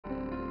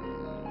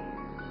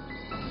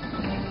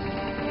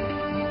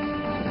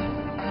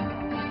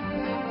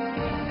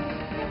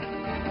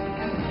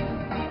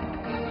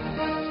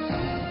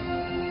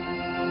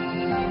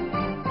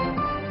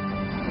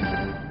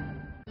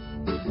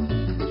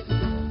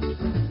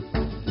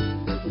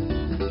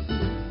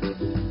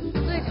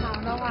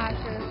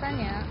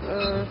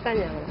3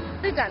年了。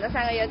最短的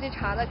3个月，最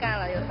长的干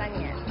了有3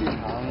年。最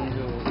长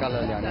就干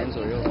了2年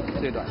左右，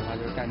最短的话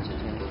就是干几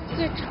天。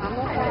最长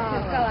的话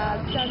干了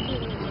将近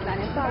2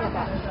年半了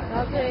吧，然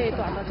后最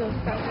短的就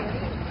3个月。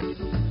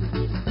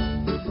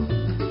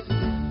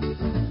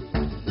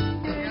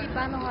一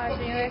般的话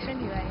是因为身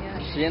体原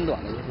因。时间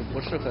短的就是不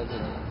适合自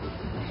己，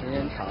时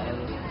间长了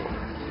就是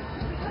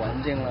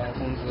环境了、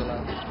工资了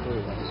都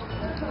有关系。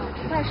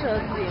不太适合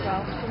自己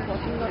的生活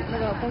那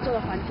个工作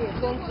的环境、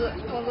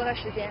工作的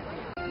时间。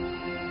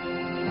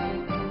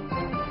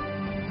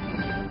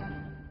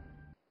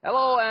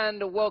Hello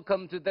and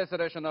welcome to this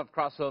edition of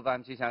Crossover.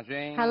 I'm Ji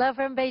Xiaojun. Hello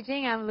from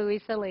Beijing. I'm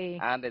Louisa Lee.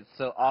 And it's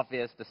so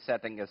obvious the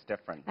setting is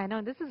different. I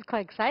know, this is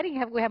quite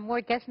exciting. We have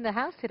more guests in the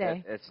house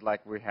today. It's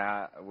like we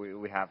have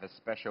a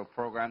special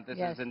program. This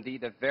is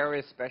indeed a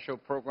very special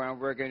program.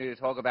 We're going to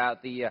talk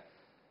about the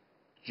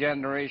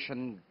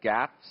generation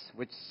gaps,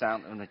 which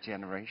sound in the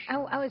generation.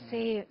 I would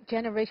say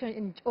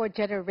generation or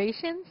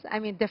generations. I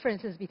mean,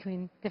 differences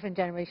between different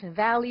generations,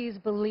 values,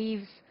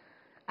 beliefs,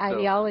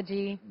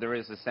 ideology. So there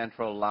is a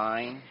central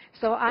line.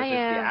 So this is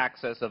the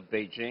axis of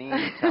Beijing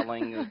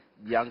telling the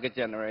younger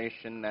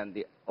generation and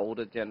the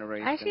older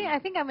generation. Actually, I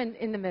think I'm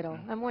in the middle.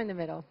 I'm more in the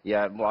middle.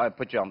 Yeah, well, I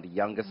put you on the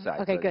younger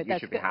side. Okay, so good. You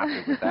should be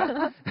happy with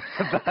that.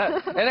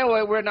 But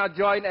anyway, we're now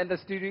joined in the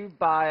studio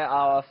by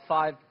our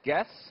 5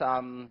 guests,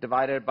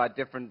 divided by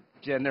different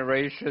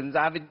generations.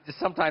 I mean,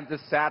 sometimes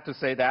it's sad to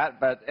say that,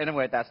 but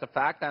anyway, that's the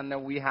fact. And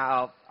then we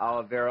have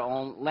our very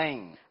own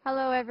Ling.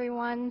 Hello,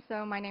 everyone.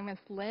 So my name is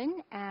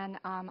Lynn, and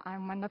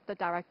I'm one of the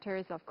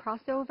directors of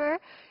Crossover.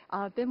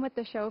 I've been with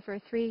the show for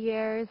 3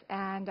 years,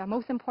 and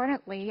most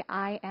importantly,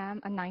 I am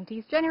a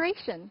 90s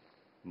generation.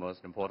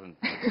 Most important.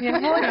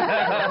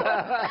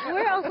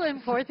 We're also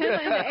important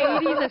in the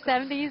 80s, the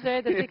 70s,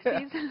 or the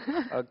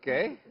 60s.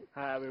 Okay.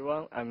 Hi,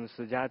 everyone. I'm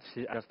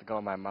Sujachi. I just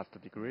got my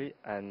master's degree,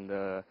 and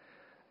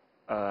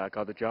I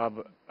got the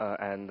job,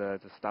 and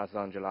it starts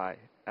on July.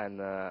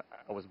 And I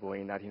was born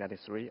in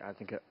 1993. I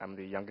think I'm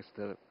the youngest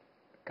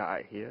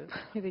guy here.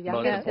 You're the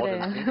youngest today.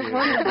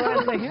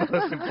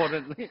 Most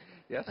importantly,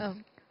 yes.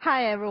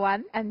 Hi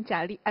everyone, I'm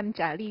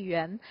Jia Li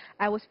Yuan.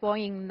 I was born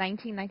in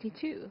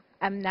 1992.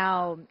 I'm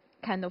now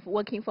kind of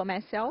working for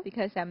myself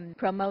because I'm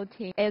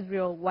promoting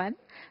Israel One.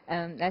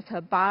 That's a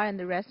bar and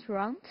a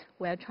restaurant.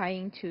 We're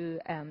trying to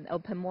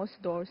open more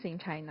stores in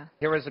China.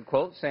 Here is a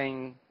quote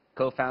saying,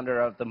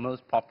 co-founder of the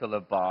most popular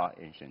bar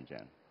in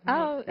Shenzhen.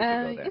 Oh,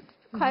 it's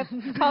quite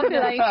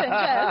popular in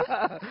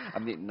Shenzhen. I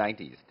mean,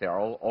 90s. They're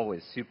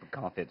always super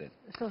confident.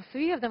 So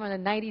 3 of them are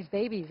the 90s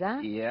babies, huh?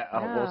 Yeah,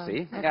 we'll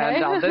see. Okay.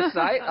 And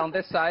on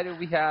this side,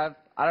 we have,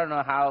 I don't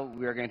know how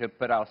we're going to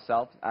put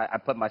ourselves. I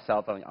put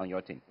myself on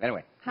your team.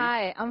 Anyway.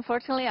 Hi.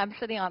 Unfortunately, I'm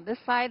sitting on this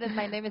side, and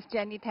my name is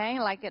Jenny Tang.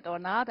 Like it or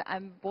not,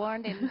 I'm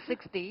born in the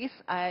 60s.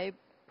 I'm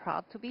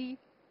proud to be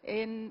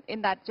in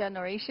that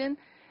generation.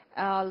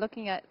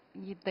 Looking at,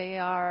 they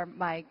are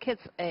my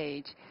kids'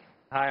 age.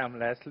 Hi, I'm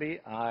Leslie.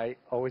 I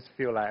always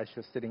feel like I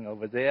should sitting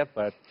over there,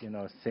 but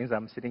since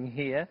I'm sitting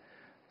here,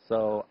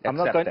 so I'm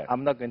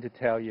not going to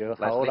tell you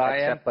how old I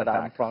am, but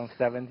I'm from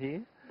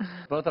 70.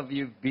 Both of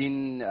you have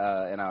been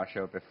in our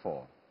show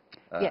before.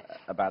 Yes.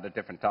 About a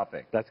different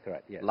topic. That's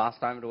correct, yes.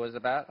 Last time it was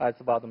about? It's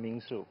about the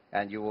Mingsu.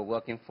 And you were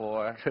working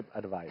for?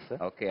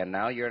 TripAdvisor. Okay, and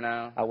now you're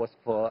now? I was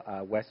for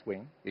West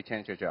Wing. You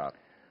changed your job?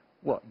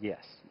 Well,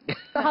 yes.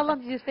 So how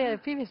long did you stay at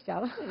the previous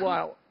job?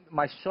 Well,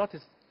 my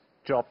shortest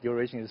job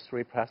duration is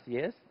 3+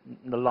 years.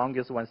 The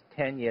longest one's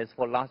 10 years.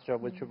 For last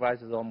job with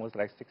TripAdvisor is almost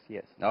like 6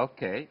 years.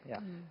 Okay.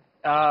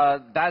 Yeah.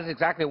 That's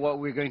exactly what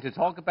we're going to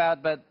talk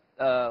about, but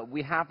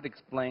we have to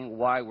explain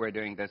why we're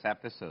doing this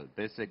episode.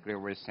 Basically,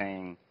 we're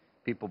saying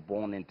people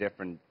born in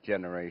different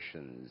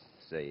generations,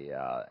 say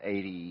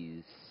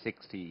 80s,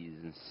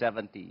 60s, and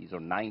 70s, or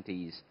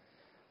 90s.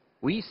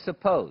 We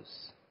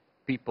suppose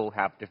people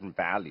have different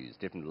values,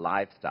 different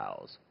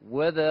lifestyles.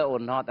 Whether or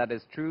not that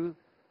is true,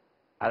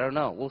 I don't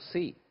know. We'll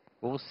see.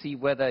 We'll see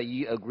whether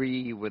you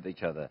agree with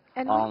each other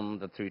on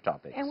the 3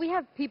 topics. And we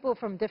have people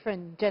from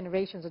different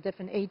generations or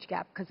different age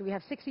gap, because we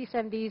have 60s,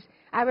 70s.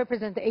 I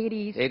represent the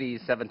 80s.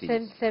 80s,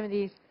 70s.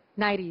 70s,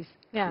 90s.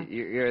 Yeah.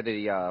 You're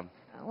the...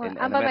 well,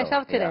 I'm by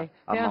myself today.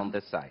 Yeah, I'm on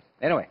this side.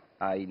 Anyway,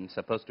 I'm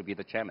supposed to be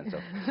the chairman, so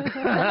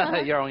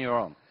you're on your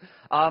own.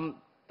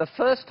 The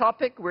first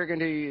topic we're going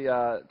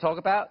to talk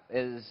about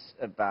is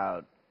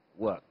about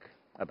work,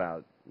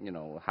 about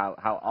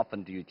how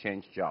often do you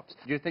change jobs?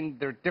 Do you think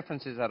there are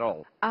differences at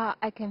all?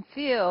 I can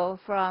feel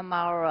from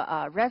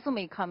our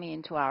resume coming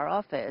into our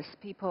office,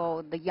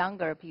 the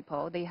younger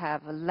people, they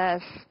have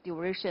less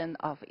duration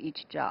of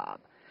each job.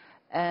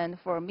 And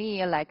for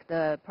me, like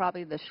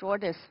probably the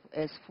shortest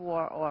is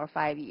 4 or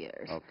 5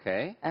 years.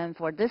 Okay. And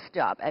for this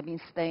job, I've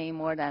been staying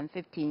more than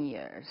 15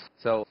 years.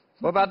 So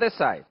what about this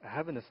side? I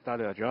haven't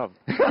started a job.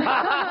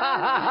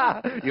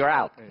 You're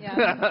out.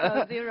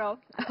 Yeah, so 0.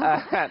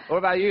 What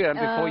about you? And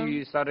before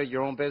you started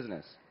your own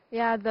business?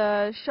 Yeah,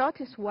 the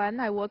shortest one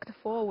I worked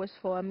for was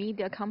for a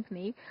media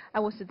company.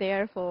 I was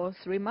there for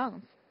 3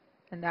 months.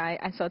 and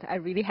I thought I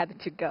really had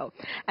to go.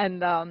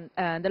 And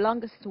the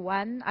longest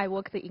one, I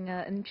worked in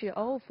an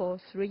NGO for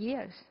 3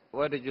 years.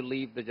 Why did you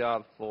leave the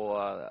job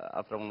for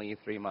after only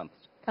 3 months?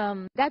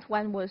 That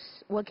one was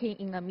working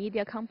in a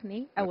media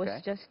company. I was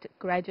just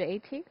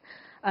graduating.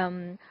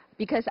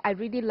 Because I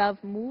really love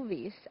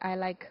movies. I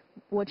like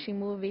watching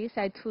movies.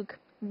 I took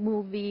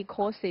movie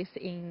courses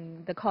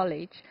in the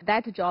college.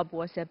 That job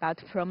was about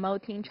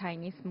promoting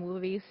Chinese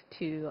movies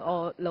to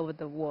all over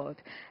the world.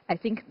 I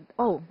think,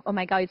 oh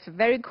my God, it's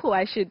very cool.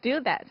 I should do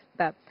that.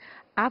 But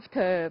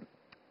after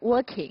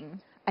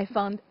working,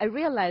 I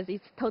realized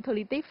it's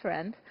totally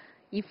different.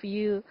 If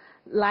you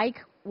like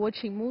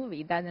watching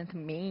movie, doesn't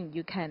mean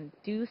you can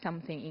do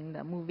something in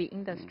the movie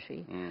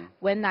industry.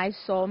 When I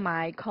saw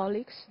my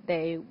colleagues,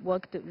 they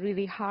worked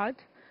really hard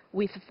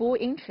with full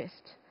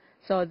interest.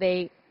 So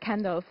they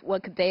kind of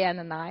work day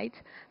and night.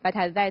 But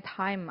at that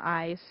time,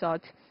 I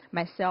thought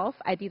myself,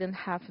 I didn't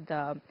have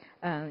the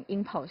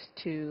impulse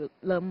to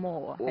learn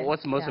more.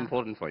 What's most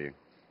important for you?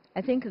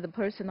 I think the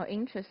personal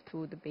interest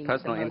would be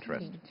personal the most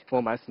interest.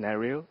 For my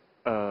scenario,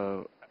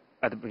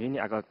 at the beginning,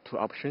 I got 2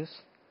 options.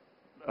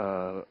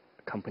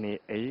 Company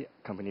A,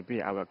 company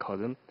B, I will call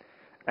them.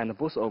 And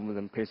both of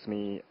them pays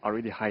me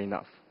already high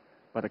enough.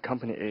 But the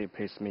company A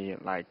pays me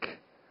like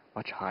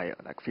much higher,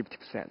 like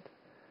 50%.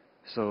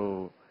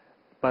 So,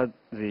 but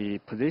the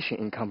position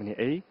in company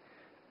A,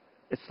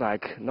 it's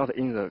like not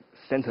in the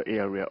center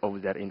area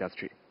of that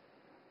industry.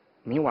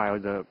 Meanwhile,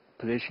 the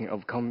position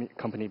of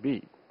company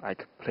B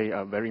like play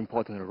a very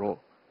important role.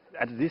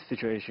 At this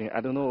situation,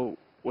 I don't know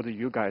what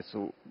you guys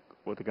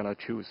would gonna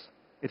choose.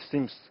 It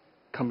seems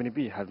company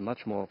B has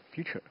much more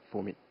future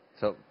for me.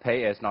 So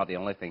pay is not the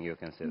only thing you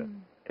consider?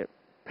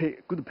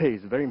 Good pay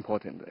is very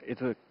important. It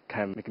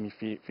can make me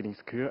feeling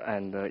secure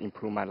and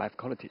improve my life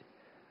quality.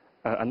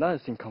 Another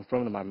thing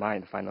confirmed my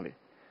mind finally.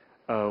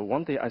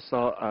 One day I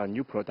saw a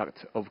new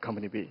product of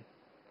company B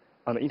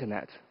on the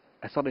internet.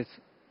 I thought it's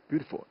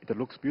beautiful. It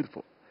looks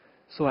beautiful.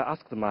 So I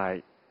asked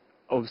my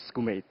old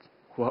schoolmates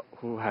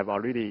who have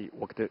already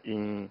worked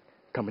in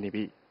company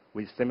B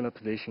with similar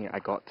position I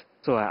got.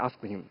 So I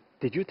asked him,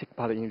 did you take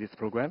part in this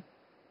program?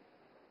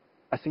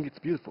 I think it's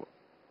beautiful.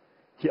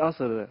 He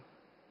answered,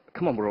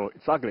 come on, bro,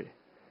 it's ugly.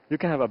 You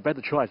can have a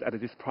better choice at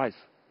this price.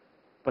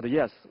 But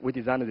yes, we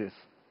designed this.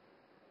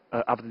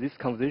 After this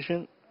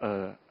conversation,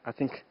 I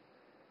think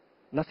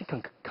nothing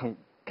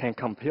can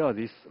compare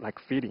this like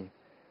feeling.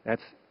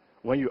 That's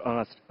when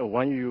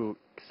you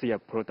see a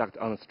product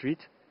on the street,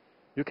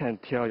 you can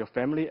tell your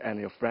family and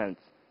your friends,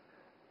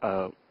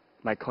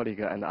 my colleague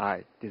and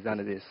I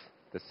designed this.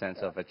 The sense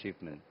of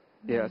achievement.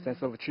 Yeah, a sense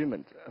of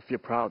achievement. I feel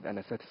proud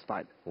and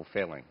satisfied.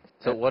 Fulfilling.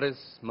 So what is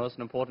most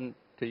important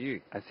to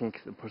you? I think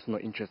the personal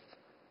interest,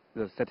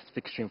 the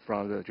satisfaction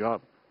from the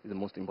job is the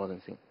most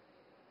important thing.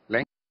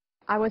 Ling?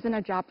 I was in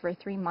a job for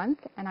 3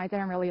 months, and I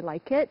didn't really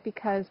like it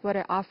because what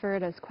it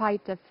offered is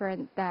quite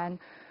different than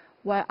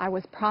what I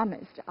was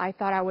promised. I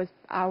thought I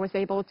was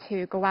able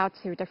to go out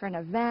to different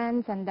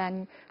events and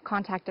then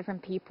contact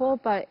different people,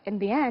 but in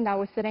the end, I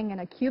was sitting in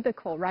a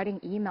cubicle writing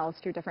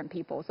emails to different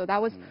people. So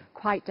that was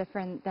quite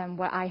different than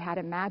what I had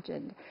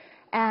imagined.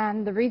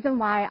 And the reason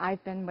why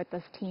I've been with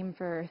this team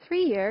for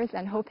 3 years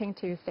and hoping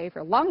to stay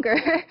for longer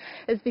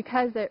is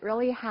because it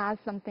really has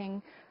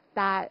something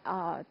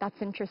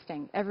that's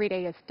interesting. Every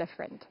day is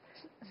different.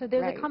 So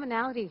there's a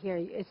commonality here.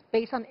 It's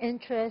based on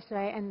interest,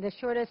 right? And the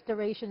shortest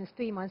duration is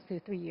 3 months to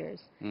 3 years.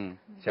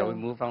 Shall we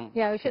move on?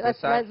 Yeah,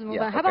 let's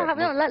move on. How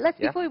about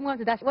before we move on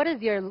to that, what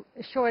is your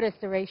shortest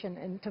duration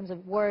in terms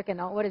of work, and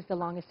what is the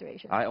longest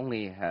duration? I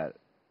only had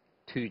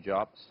 2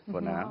 jobs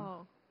for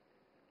now.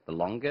 The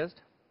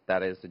longest,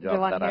 that is the job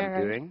that I'm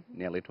doing,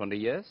 nearly 20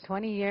 years.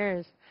 20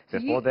 years.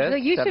 Before this, so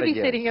you should be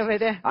years. sitting over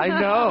there. I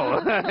know.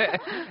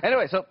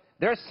 Anyway, so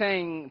they're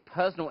saying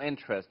personal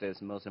interest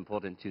is most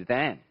important to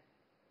them.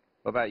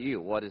 What about you?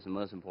 What is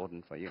most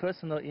important for you?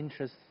 Personal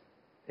interest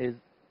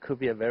could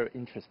be a very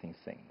interesting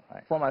thing.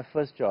 Right? For my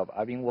first job,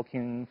 I've been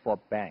working for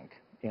a bank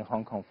in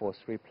Hong Kong for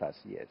 3+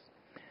 years.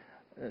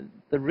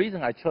 The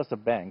reason I chose a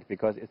bank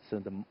because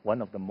it's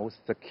one of the most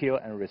secure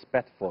and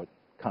respectful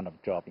kind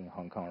of job in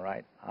Hong Kong,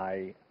 right?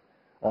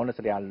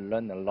 Honestly, I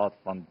learned a lot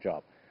from the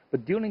job.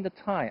 But during the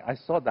time, I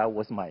thought that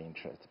was my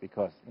interest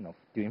because,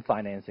 doing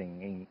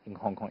financing in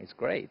Hong Kong is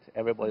great.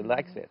 Everybody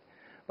likes it.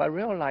 But I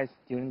realized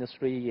during the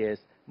 3 years,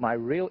 my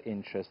real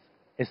interest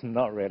is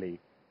not really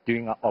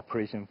doing an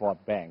operation for a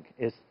bank.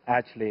 It's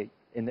actually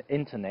in the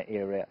internet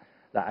area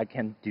that I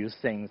can do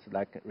things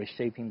like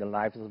reshaping the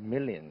lives of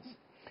millions.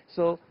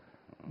 So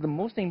the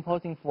most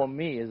important for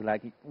me is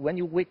like when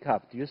you wake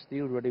up, do you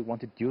still really want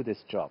to do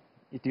this job?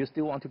 Do you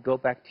still want to go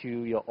back to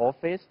your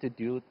office to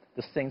do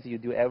the things you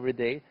do every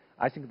day?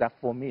 I think that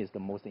for me is the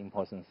most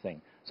important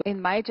thing. So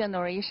in my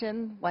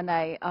generation, when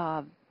I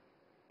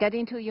get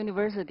into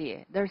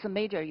university, there's a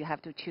major you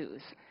have to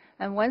choose.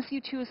 And once you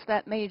choose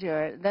that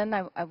major, then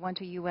I went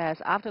to US.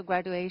 After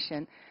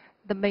graduation,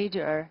 the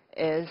major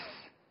is,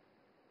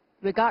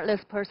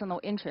 regardless personal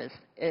interest,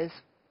 is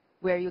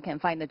where you can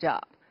find a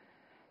job.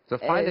 So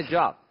find a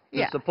job.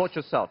 Yeah. support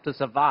yourself, to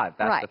survive.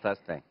 That's Right. the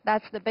first thing.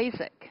 That's the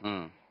basic.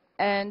 Mm.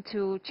 And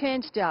to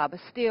change job,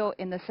 still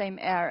in the same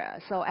area.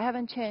 So I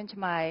haven't changed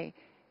my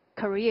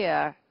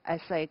career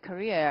as a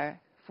career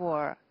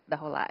for the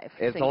whole life.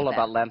 It's since all then.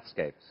 about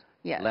landscapes.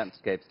 Yes.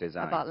 Landscapes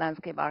design. About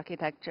landscape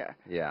architecture.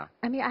 Yeah.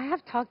 I mean, I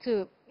have talked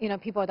to,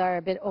 people that are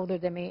a bit older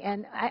than me,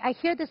 and I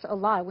hear this a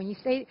lot. When you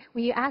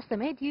ask them,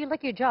 hey, do you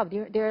like your job?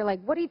 They're like,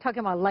 what are you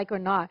talking about, like or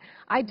not?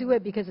 I do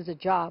it because it's a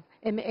job.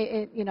 I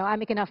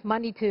make enough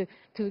money to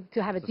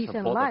have a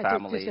decent life,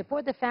 to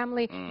support the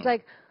family. It's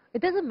like,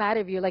 it doesn't matter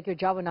if you like your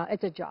job or not,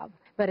 it's a job.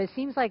 But it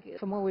seems like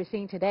from what we're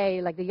seeing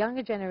today, like the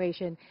younger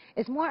generation,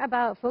 it's more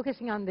about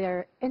focusing on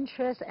their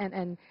interests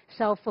and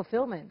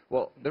self-fulfillment.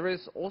 Well, there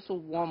is also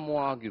one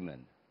more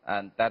argument,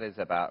 and that is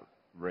about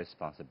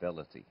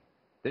responsibility.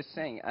 This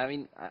thing, I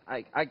mean,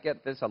 I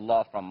get this a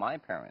lot from my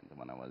parents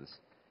when I was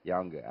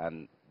younger,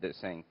 and they're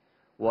saying,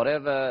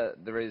 whatever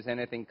there is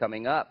anything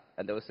coming up,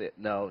 and they'll say,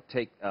 no,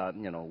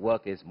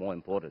 work is more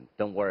important.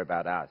 Don't worry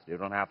about us. You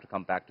don't have to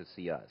come back to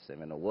see us. I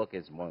mean, work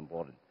is more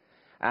important.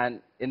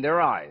 And in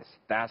their eyes,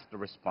 that's the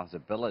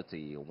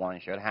responsibility one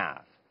should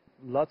have.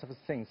 Lots of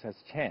things has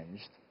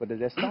changed, but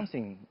there's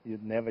something you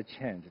never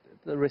changed.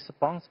 The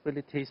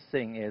responsibility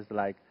thing is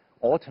like,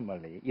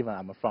 ultimately, even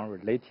I'm from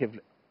relatively,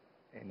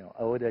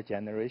 older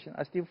generation,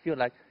 I still feel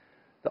like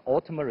the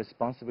ultimate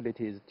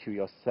responsibility is to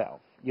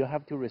yourself. You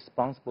have to be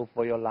responsible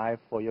for your life,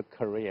 for your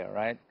career,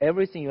 right?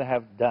 Everything you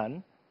have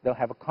done, they'll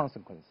have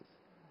consequences.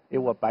 It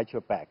will bite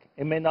your back.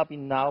 It may not be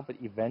now, but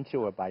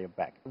eventually it will bite your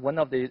back. One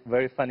of the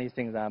very funny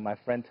things that my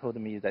friend told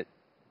me is that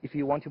if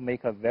you want to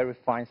make a very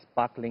fine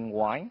sparkling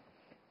wine,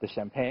 the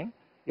champagne,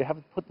 you have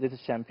to put this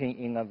champagne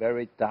in a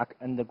very dark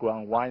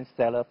underground wine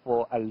cellar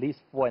for at least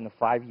 4 and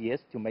 5 years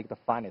to make the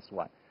finest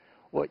wine.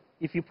 Well,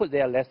 if you put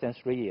there less than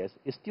 3 years,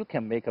 it still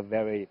can make a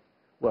very,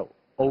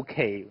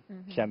 okay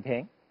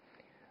champagne,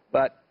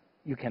 but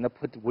you cannot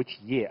put which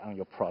year on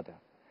your product.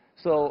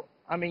 So,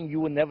 I mean, you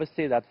will never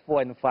say that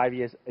 4 and 5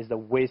 years is a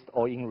waste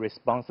or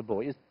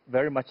irresponsible. It's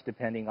very much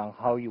depending on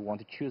how you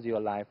want to choose your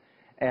life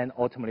and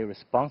ultimately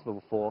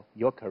responsible for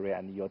your career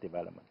and your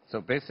development. So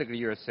basically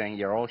you're saying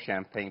you're all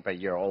champagne, but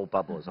you're all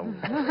bubbles only.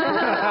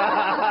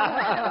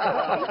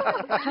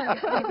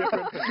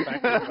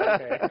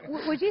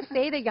 Would you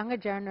say the younger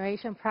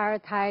generation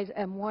prioritize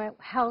a more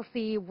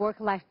healthy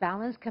work-life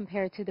balance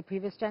compared to the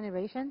previous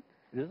generation?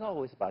 It's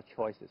always about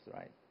choices,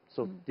 right?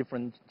 So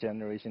different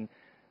generation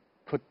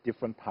put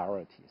different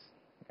priorities.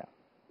 Yeah.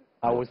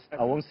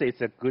 I won't say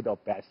it's a good or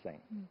bad thing.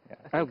 Yeah.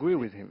 I agree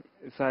with him.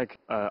 It's like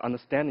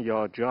understand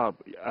your job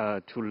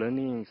to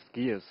learning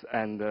skills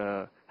and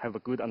have a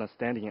good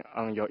understanding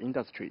on your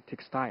industry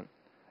takes time.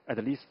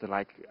 At least,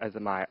 like as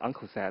my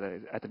uncle said,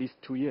 at least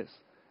 2 years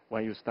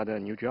when you start a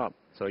new job.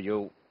 So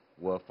you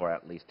work for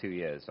at least 2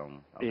 years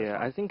on Yeah, this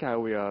one. I think I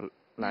will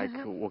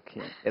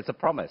working. It's a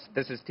promise.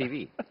 This is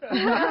TV.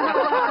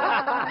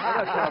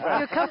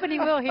 Your company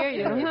will hear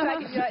you. It's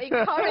like you're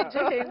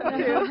encouraging him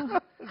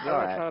to. I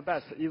will try my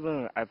best.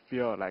 Even I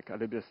feel like a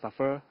little bit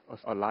suffer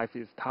or life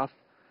is tough,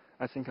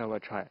 I think I will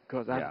try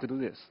because I have to do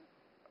this.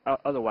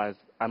 Otherwise,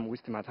 I'm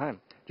wasting my time.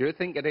 Do you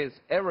think it is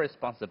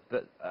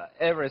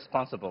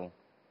irresponsible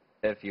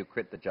if you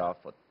quit the job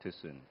too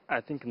soon? I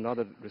think not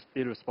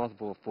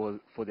irresponsible for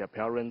their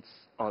parents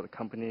or the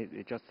company.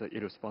 It's just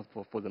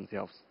irresponsible for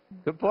themselves.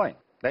 Good point.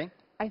 Deng?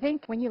 I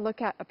think when you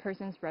look at a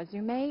person's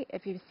resume,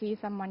 if you see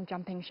someone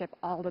jumping ship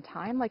all the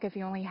time, like if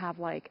you only have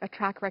like a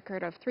track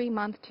record of 3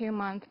 months, 2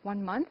 months,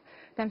 1 month,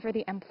 then for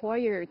the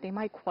employer, they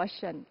might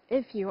question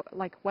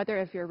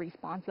whether you're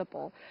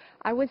responsible.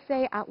 I would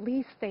say at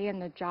least stay in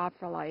the job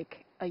for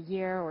like a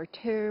year or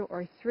 2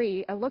 or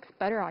 3. It looks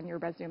better on your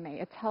resume.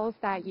 It tells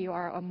that you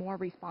are a more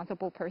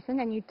responsible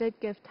person and you did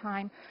give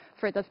time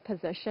for this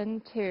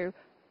position to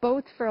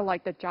both for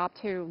like the job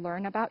to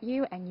learn about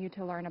you and you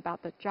to learn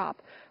about the job.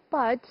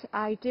 But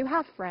I do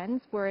have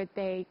friends where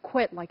they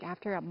quit like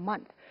after a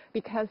month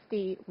because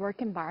the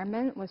work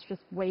environment was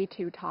just way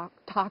too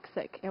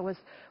toxic. It was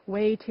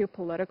way too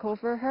political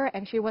for her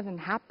and she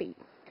wasn't happy.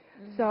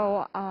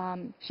 So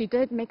she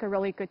did make a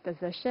really good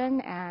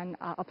decision and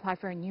apply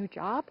for a new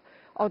job,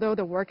 although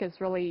the work is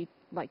really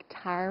like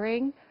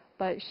tiring,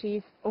 but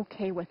she's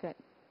okay with it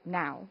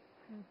now.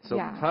 So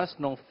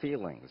personal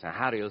feelings, and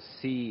how do you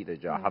see the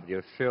job, how do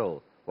you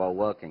feel while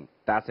working,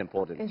 that's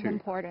important too. It's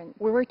important.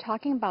 We were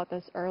talking about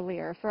this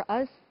earlier. For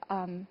us,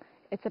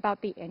 it's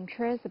about the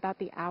interest, about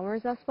the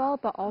hours as well,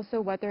 but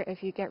also whether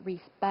if you get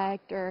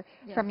respect or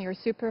from your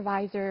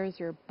supervisors,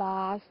 your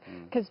boss,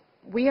 because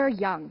we are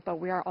young, but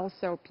we are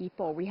also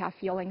people. We have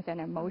feelings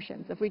and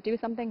emotions. If we do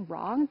something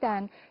wrong,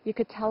 then you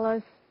could tell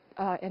us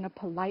in a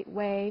polite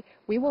way.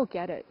 We will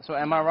get it. So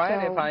am I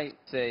right if I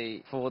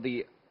say for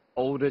the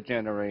older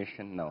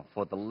generation, no,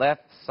 for the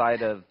left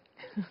side of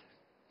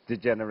the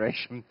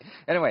generation.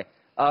 Anyway,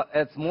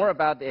 it's more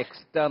about the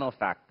external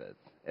factors.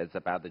 It's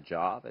about the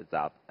job. It's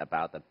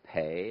about the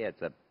pay.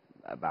 It's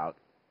about,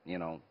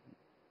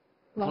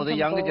 for the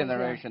younger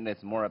generation,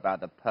 it's more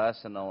about the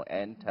personal,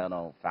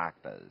 internal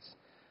factors,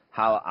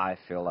 how I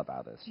feel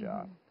about this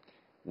job.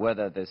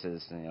 whether this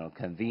is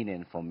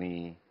convenient for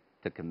me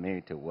to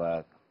commute to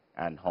work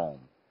and home,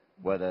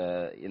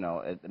 whether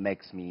it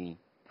makes me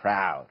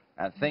proud,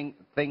 and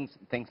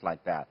things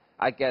like that.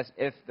 I guess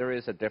if there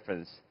is a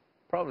difference,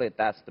 probably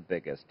that's the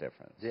biggest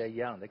difference. They're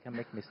young, they can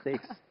make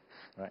mistakes.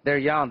 Right. They're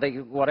young.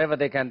 Whatever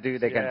they can do,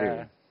 they can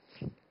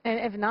do. And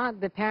if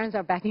not, the parents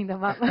are backing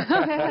them up.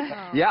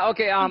 Yeah,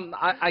 okay.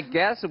 I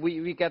guess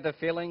we get the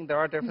feeling there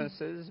are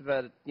differences,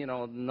 but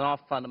not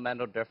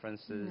fundamental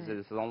differences.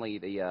 It's only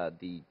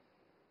the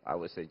I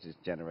would say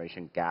just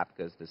generation gap,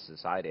 because the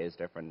society is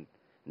different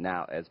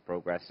now as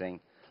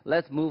progressing.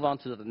 Let's move on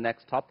to the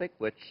next topic,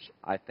 which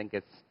I think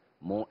is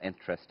more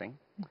interesting.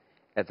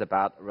 It's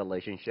about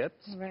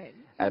relationships, right?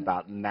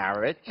 About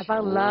marriage,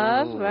 about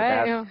love,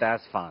 right?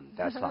 That's fun.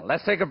 That's fun.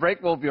 Let's take a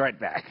break. We'll be right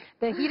back.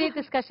 The heated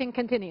discussion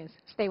continues.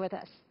 Stay with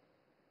us.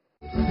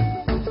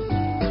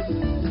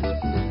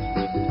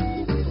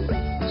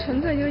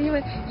 纯粹就是因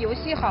为游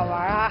戏好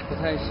玩啊。不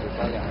太喜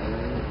欢两人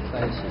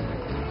在一起。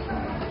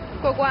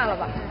过惯了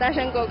吧，单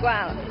身过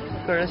惯了。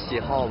个人喜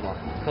好嘛，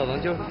可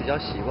能就比较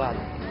习惯了，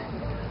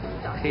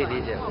可以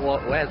理解。我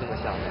也这么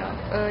想的呀。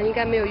应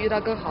该没有遇到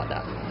更好的。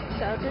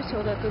 想要追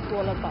求的更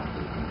多了吧，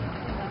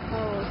然后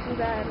现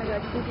在那个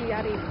经济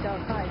压力比较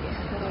大一点，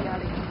生活压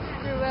力。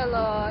是为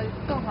了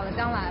更好的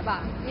将来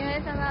吧，因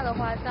为现在的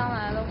话，将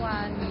来的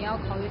话你要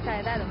考虑下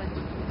一代的问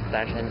题。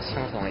单身轻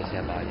松一些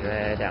吧，因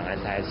为两个人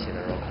在一起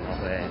的时候可能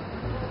会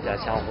比较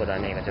相互的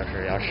就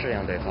是要适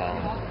应对方，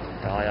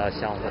然后要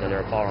相互的就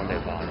是包容对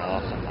方，然后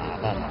很麻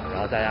烦嘛，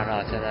然后再加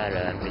上现在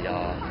人比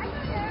较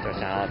就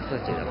想要自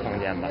己的空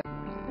间吧。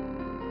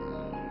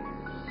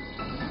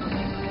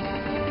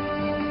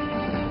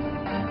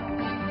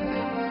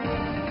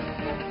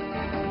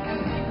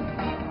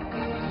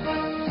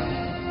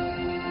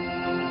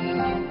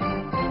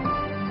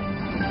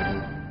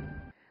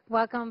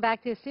 Welcome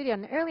back to the studio.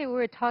 And earlier we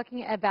were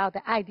talking about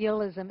the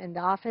idealism in the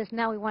office.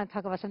 Now we want to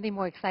talk about something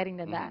more exciting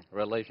than that.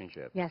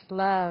 Relationship. Yes,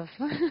 love.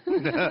 Well,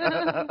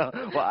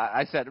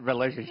 I said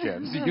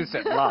relationships. You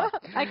said love.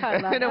 I call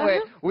it love.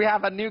 Anyway, we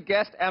have a new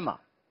guest, Emma,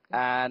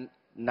 and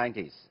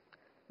 90s.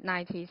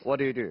 90s. What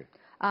do you do?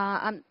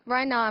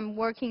 Right now I'm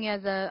working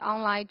as an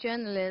online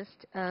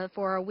journalist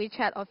for a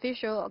WeChat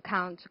official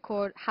account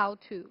called How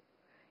To.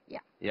 Yeah.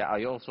 Yeah. Are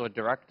you also a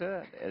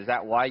director? Is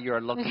that why you're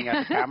looking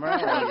at the camera?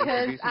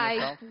 Because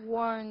I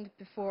warned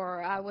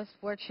before. I was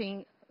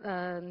watching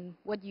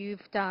what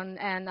you've done,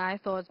 and I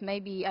thought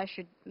maybe I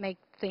should make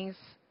things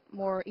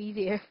more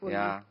easier for you.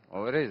 Yeah.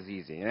 Well, it is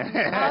easy. Okay.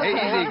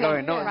 Easy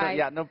going. No, right.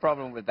 yeah, no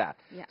problem with that.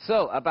 Yeah.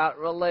 So about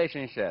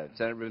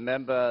relationships, and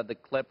remember the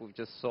clip we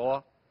just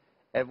saw.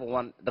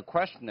 Everyone. The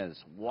question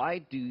is, why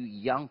do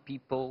young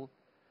people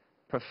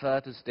prefer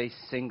to stay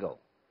single?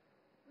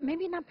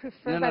 Maybe not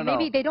prefer, No, but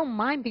maybe they don't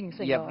mind being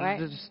single, right?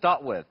 Yeah, to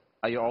start with,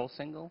 are you all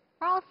single?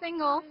 We're all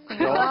single.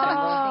 You're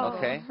all single?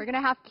 Okay. We're going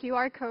to have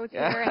QR codes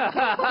here and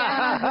scan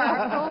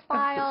our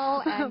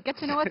profile and get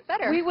to know us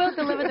better. We will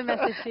deliver the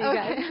message to you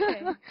guys.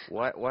 Okay.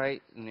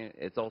 Why?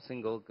 It's all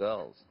single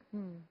girls.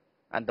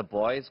 And the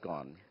boy is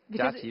gone.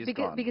 Because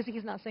gone. Because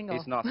he's not single.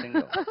 He's not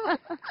single.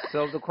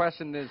 So the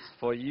question is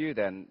for you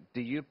then, do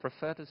you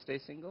prefer to stay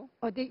single?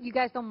 Or you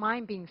guys don't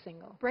mind being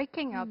single?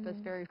 Breaking up is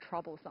very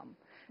troublesome.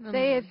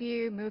 Say if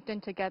you moved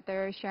in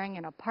together, sharing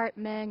an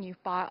apartment,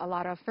 you've bought a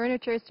lot of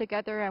furniture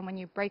together, and when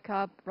you break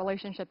up,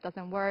 relationship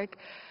doesn't work,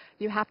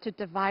 you have to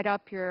divide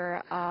up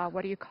your,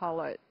 what do you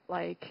call it,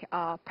 like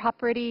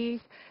properties.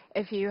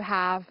 If you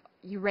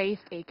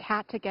raised a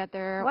cat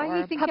together Why or are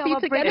you a thinking puppy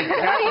about together.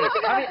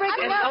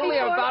 It's only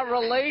about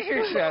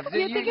relationships.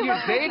 You're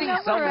dating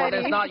someone.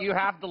 It's not you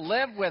have to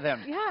live with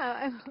him.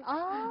 Yeah.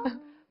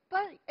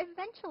 But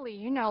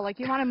eventually, like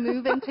you want to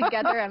move in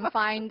together and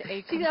find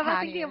a companion. She's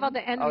thinking about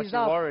the end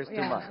result. She worries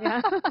too much.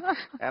 Yeah.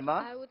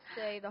 Emma? I would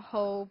say the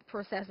whole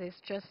process is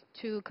just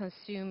too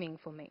consuming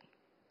for me.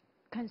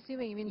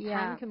 Consuming? You mean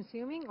time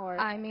consuming or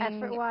I mean,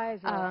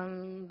 effort-wise?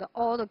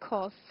 All the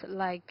costs,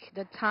 like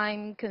the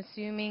time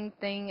consuming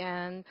thing,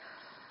 and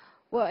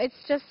well,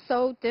 it's just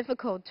so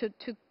difficult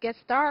to get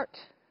started.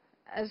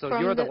 So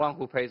you're the one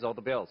who pays all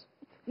the bills?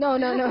 No.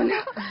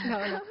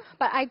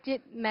 But I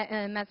did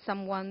met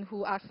someone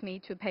who asked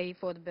me to pay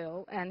for the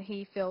bill, and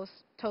he feels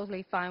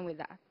totally fine with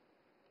that.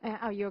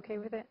 Are you okay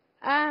with it?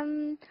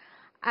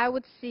 I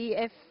would see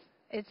if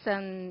it's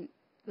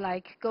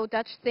like go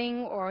Dutch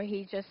thing, or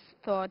he just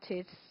thought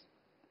it's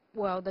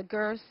the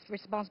girl's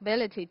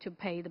responsibility to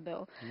pay the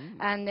bill.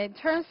 And it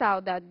turns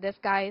out that this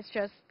guy is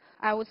just,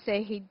 I would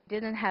say he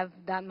didn't have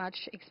that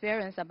much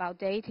experience about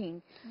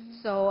dating.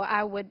 So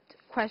I would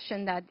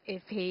question that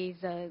if he's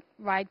the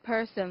right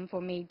person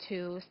for me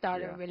to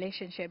start a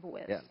relationship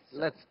with. Yeah.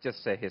 Let's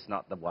just say he's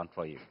not the one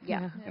for you.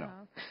 Yeah.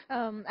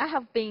 I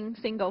have been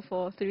single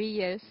for 3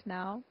 years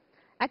now.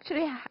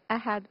 Actually, I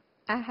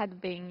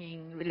had been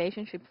in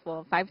relationship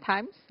for 5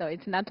 times, so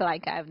it's not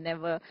like I've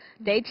never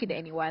dated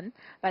anyone.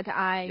 But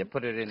You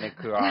put it in the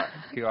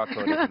QR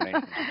code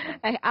information.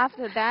 And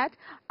after that,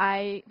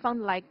 I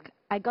found like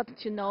I got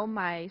to know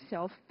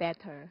myself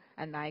better,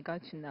 and I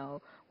got to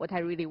know what I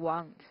really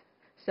want.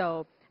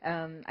 So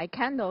I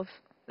kind of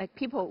like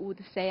people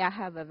would say I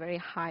have a very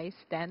high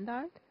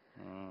standard,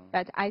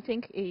 but I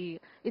think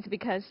it's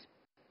because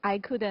I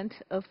couldn't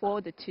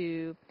afford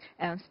to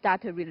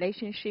start a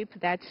relationship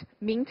that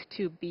meant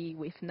to be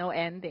with no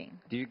ending.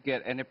 Do you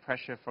get any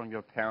pressure from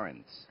your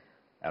parents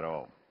at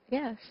all?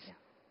 Yes.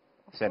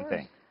 Same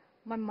thing.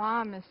 My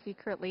mom is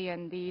secretly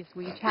in these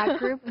WeChat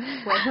groups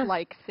with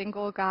like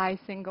single guys,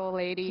 single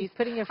ladies. She's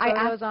putting your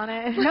photos on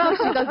it. No,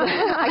 she doesn't.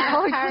 I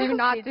told her do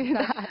not do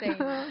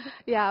that.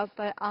 Yeah,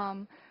 but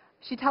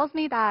she tells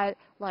me that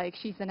like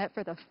she's in it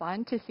for the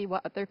fun to see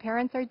what other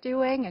parents are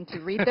doing and to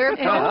read their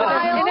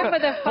profiles. In it for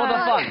the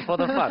fun. For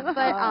the fun.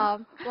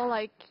 But well,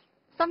 like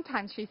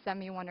sometimes she sent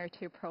me one or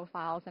two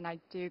profiles, and I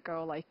do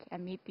go like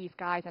and meet these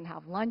guys and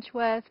have lunch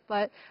with.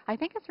 But I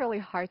think it's really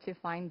hard to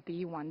find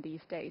the one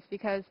these days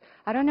because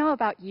I don't know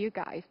about you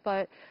guys,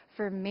 but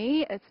for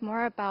me, it's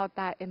more about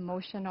that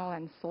emotional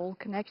and soul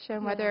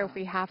connection. Whether if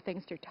we have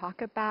things to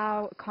talk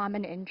about,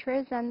 common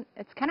interests, and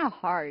it's kind of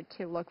hard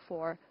to look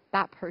for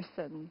that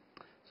person.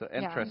 So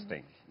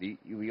interesting.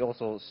 We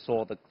also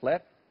saw the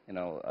clip,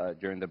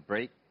 during the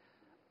break.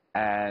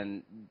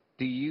 And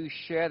do you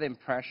share the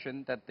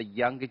impression that the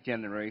younger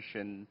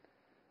generation,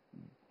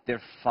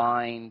 they're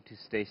fine to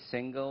stay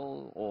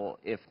single, or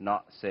if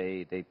not,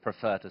 say, they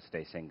prefer to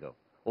stay single?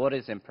 What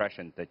is the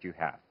impression that you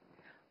have?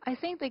 I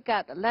think they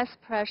got less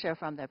pressure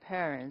from their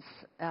parents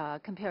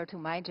compared to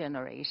my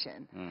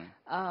generation.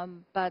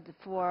 But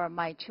for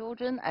my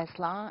children, as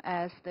long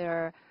as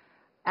they're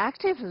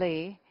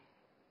actively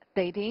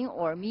dating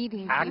or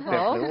meeting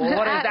people.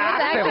 What is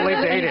actively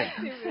dating?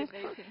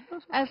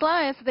 As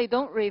long as they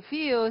don't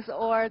refuse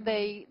or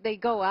they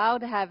go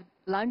out, have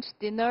lunch,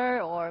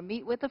 dinner, or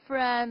meet with a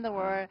friend,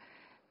 or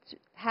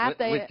have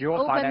with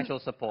your financial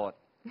support.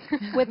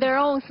 With their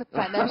own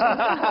financial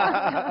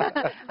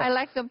support. I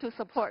like them to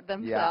support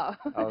themselves.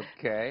 Yeah.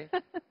 Okay.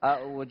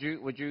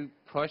 Would you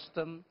push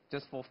them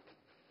just for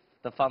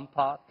the fun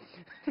part,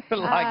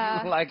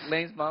 like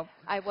Lane's mom?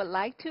 I would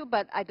like to,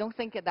 but I don't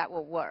think that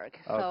will work.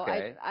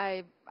 Okay.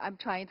 So I'm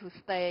trying to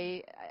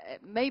stay.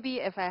 Maybe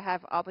if I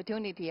have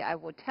opportunity, I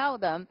will tell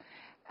them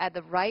at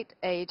the right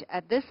age,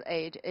 at this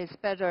age, it's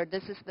better.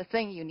 This is the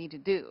thing you need to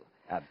do.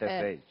 At this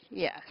age.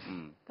 Yes.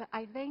 But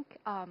I think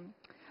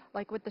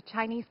like with the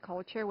Chinese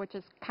culture, which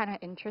is kind of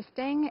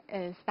interesting,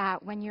 is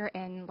that when you're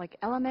in like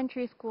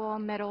elementary school,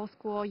 middle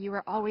school, you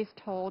were always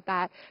told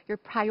that your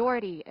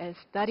priority is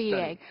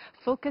studying.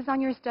 Focus on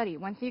your study.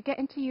 Once you get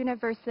into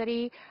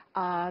university,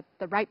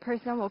 the right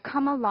person will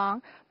come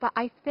along. But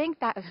I think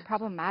that is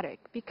problematic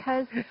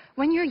because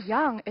when you're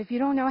young, if you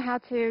don't know how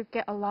to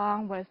get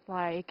along with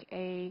like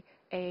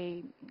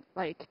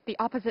like the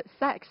opposite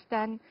sex,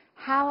 then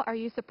how are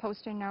you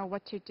supposed to know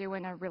what to do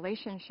in a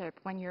relationship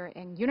when you're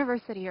in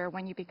university or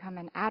when you become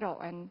an adult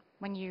and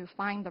when you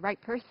find the right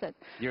person?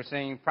 You're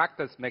saying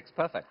practice makes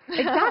perfect.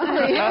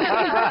 Exactly.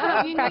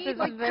 You need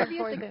like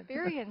previous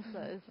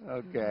experiences.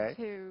 Okay.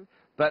 To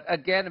but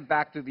again,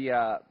 back to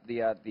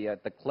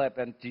the clip.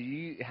 And do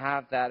you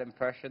have that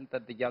impression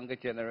that the younger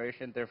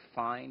generation, they're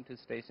fine to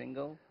stay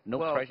single? No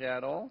pressure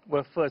at all?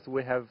 Well, first,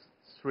 we have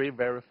 3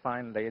 very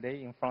fine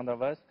ladies in front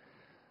of us.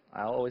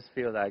 I always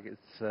feel like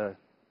it's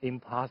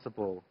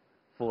impossible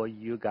for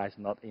you guys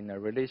not in a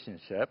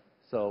relationship.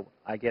 So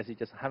I guess you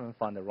just haven't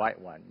found the right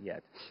one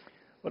yet.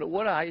 But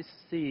what I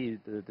see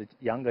the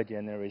younger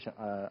generation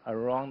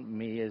around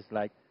me is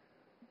like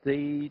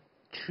they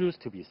choose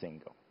to be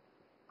single.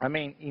 I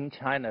mean, in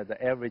China,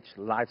 the average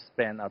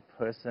lifespan of a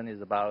person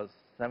is about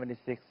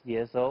 76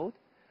 years old.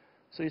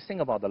 So you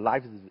think about the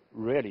life is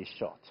really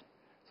short.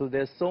 So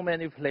there's so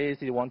many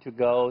places you want to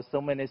go,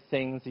 so many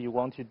things you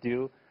want to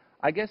do.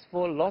 I guess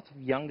for a lot of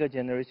younger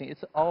generation,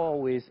 it's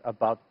always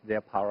about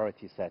their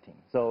priority setting.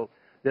 So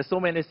there's so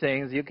many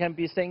things. You can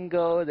be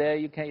single,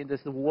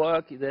 there's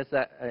work, there's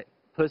a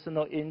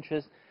personal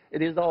interest.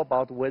 It is all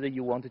about whether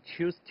you want to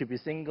choose to be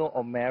single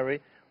or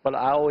marry. But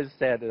I always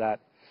said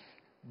that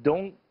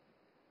don't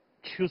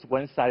choose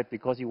one side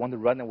because you want to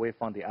run away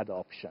from the other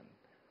option.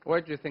 Where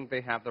do you think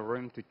they have the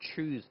room to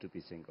choose to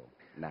be single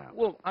now?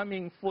 Well, I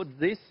mean, for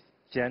this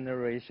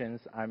generations,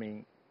 I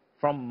mean,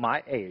 from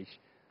my age,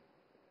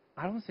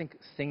 I don't think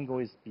single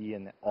is be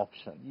an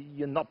option.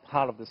 You're not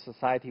part of the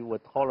society will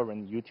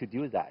tolerate you to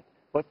do that.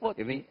 But for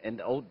you mean in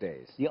the old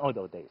days? In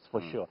old days,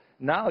 for sure.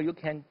 Now you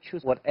can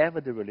choose whatever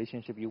the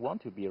relationship you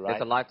want to be, right?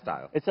 It's a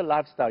lifestyle. It's a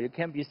lifestyle. You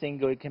can be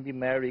single, you can be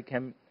married, you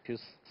can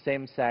choose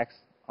same sex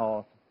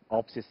or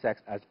opposite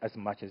sex as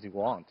much as you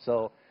want.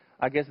 So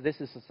I guess this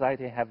is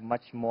society have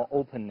much more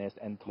openness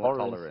and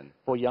tolerance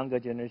for younger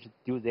generations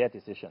to do their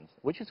decisions,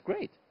 which is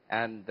great.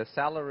 And the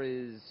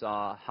salaries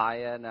are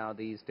higher now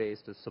these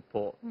days to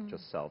support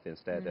yourself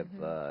instead of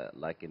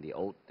like in the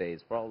old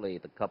days. Probably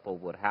the couple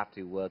would have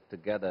to work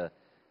together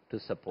to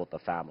support the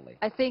family.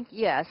 I think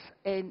yes.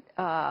 In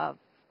a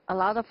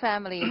lot of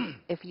families,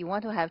 if you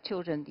want to have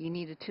children, you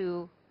need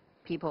 2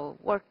 people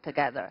work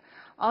together.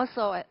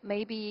 Also,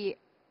 maybe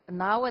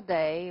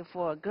nowadays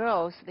for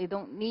girls, they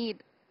don't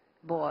need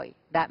boy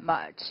that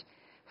much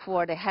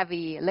for the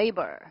heavy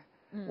labor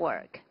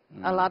work.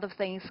 A lot of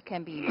things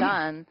can be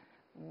done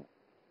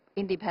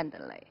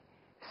independently.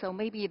 So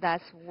maybe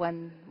that's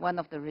one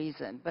of the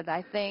reasons. But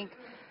I think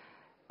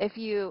if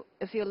you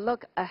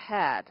look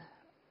ahead,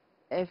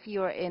 if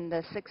you're in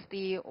the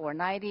 60 or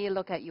 90,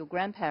 look at your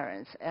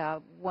grandparents.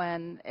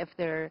 If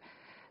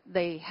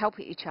they help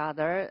each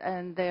other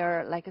and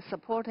they're like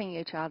supporting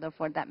each other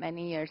for that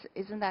many years,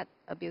 isn't that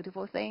a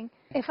beautiful thing?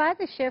 If I had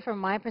to share from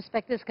my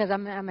perspective, because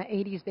I'm an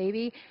 80s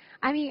baby,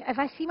 I mean, if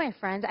I see my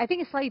friends, I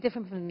think it's slightly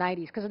different from the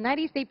 90s, because the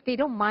 90s, they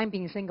don't mind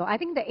being single. I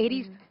think the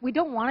 80s, we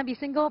don't want to be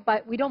single,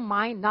 but we don't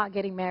mind not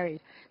getting married.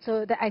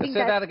 So I think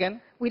say that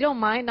again? We don't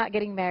mind not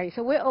getting married.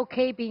 So we're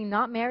okay being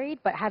not married,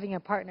 but having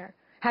a partner,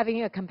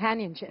 having a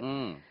companionship.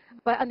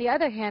 But on the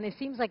other hand, it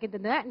seems like in the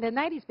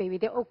 90s, baby,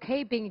 they're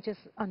okay being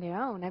just on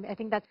their own. I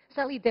think that's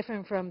slightly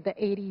different from the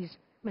 80s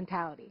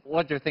mentality.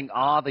 What do you think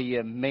are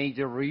the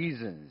major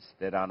reasons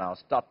that are now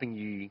stopping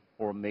you,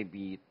 or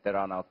maybe that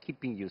are now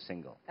keeping you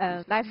single?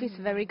 Life is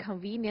very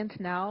convenient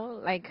now.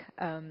 Like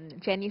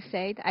Jenny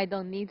said, I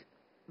don't need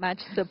much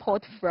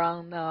support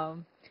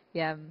from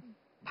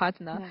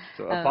partner.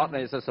 So a partner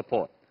is a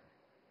support.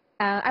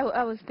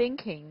 I was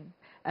thinking,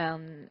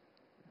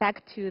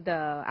 back to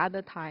the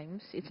other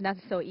times, it's not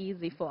so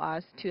easy for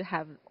us to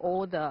have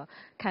all the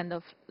kind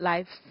of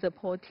life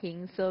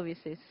supporting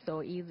services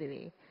so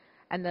easily.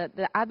 And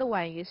the other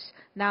one is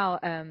now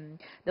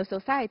the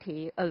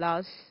society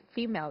allows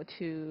female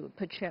to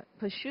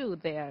pursue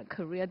their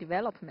career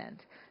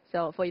development.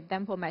 So for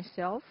example,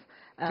 myself,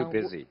 too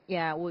busy.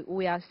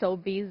 We are so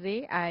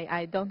busy.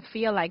 I don't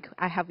feel like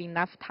I have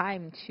enough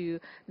time to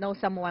know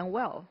someone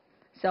well.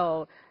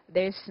 So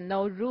there's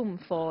no room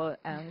for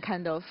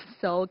kind of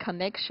soul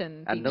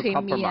connection and between no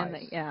compromise.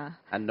 me and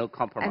and no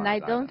compromise. And I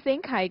don't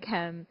think I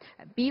can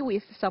be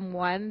with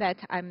someone that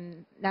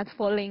I'm not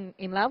falling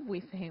in love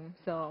with him.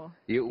 So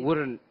you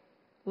wouldn't.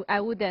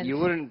 I wouldn't. You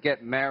wouldn't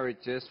get married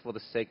just for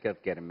the sake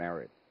of getting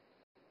married.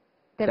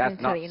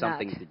 Definitely That's not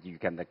something that you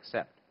can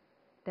accept.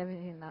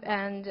 Definitely not.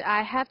 And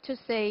I have to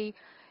say,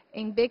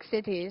 in big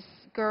cities,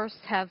 girls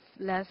have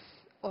less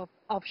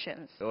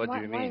options. So what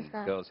do you mean,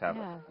 girls have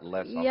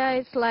less options? Yeah,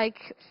 it's like,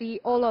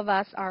 see, all of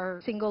us are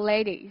single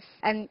ladies,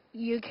 and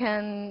you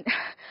can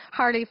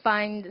hardly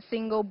find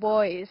single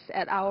boys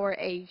at our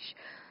age,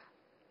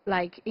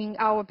 like in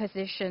our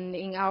position,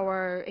 in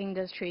our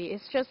industry.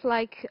 It's just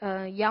like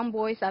young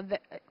boys are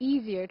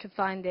easier to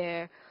find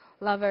their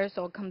lovers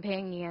or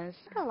companions.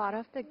 A lot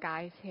of the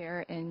guys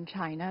here in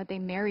China, they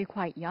marry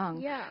quite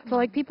young. Yeah. So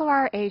like people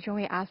our age, when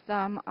we ask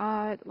them,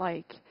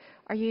 like,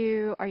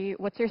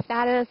 what's your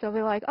status? They'll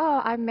be like,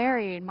 oh, I'm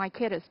married. My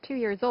kid is 2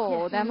 years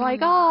old. I'm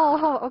like,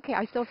 oh, okay.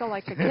 I still feel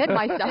like a kid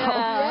myself.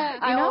 Yeah. You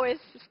know? I always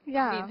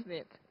yeah. need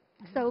it.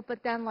 So,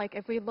 but then like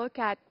if we look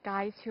at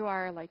guys who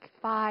are like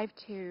 5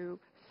 to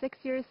 6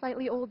 years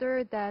slightly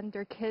older, then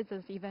their kids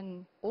is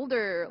even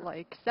older,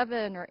 like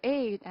 7 or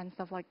 8 and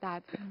stuff like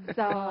that.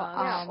 So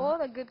yeah, all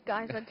the good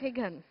guys are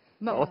taken.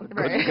 All the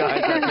good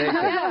guys are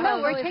taken.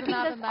 No, we're taking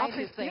this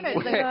opportunity.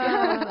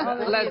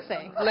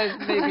 Let's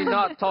maybe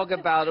not talk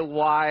about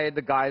why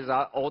the guys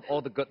are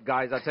all the good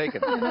guys are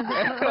taken.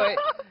 Anyway,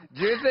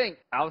 do you think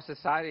our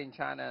society in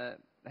China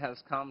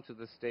has come to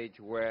the stage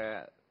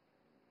where,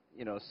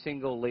 you know,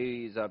 single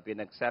ladies are being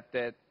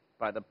accepted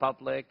by the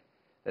public?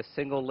 The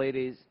single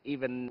ladies,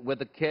 even with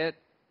a kid,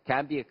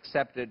 can be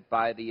accepted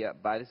by the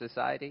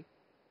society?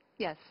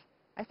 Yes,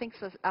 I think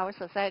our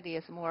society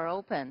is more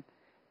open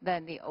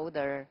than the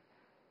older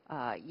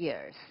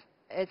years.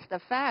 It's the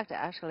fact,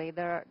 actually,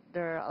 there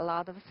are a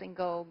lot of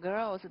single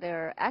girls.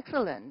 They're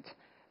excellent.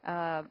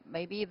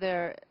 Maybe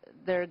their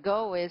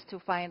goal is to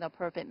find a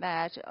perfect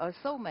match or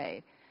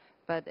soulmate,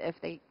 but if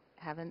they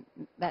haven't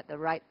met the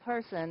right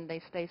person,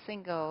 they stay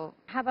single.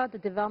 How about the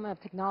development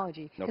of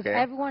technology? Because Okay.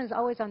 everyone is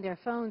always on their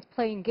phones,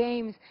 playing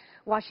games,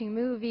 watching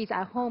movies,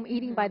 at home,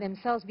 eating by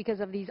themselves because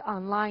of these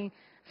online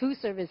food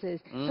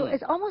services. So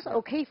it's almost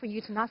okay for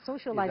you to not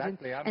socialize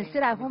and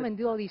sit at home and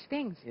do all these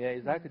things. Yeah,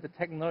 exactly. The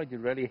technology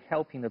really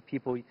helping the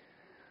people.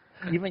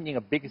 Even in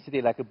a big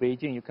city like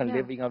Beijing, you can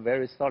live in a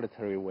very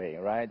solitary way,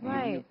 right?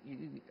 Right.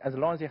 As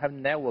long as you have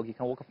network, you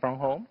can work from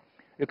home.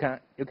 You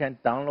can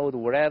download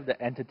whatever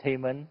the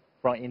entertainment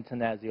from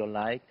internet you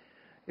like.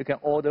 You can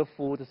order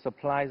food,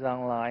 supplies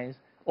online.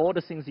 All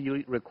the things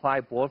you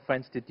require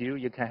boyfriends to do,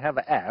 you can have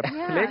an app.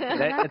 Click,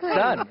 then it's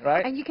done,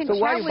 right? And you can so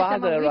chat why with them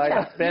on bother, right,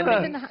 WeChat.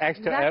 spending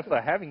extra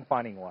effort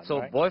finding one? So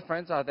right?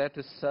 boyfriends are there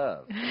to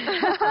serve.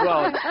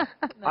 Well,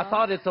 I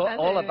thought it's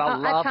all about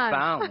love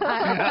bound.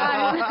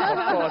 Of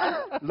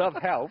course, love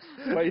helps,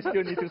 but you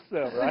still need to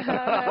serve, right?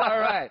 All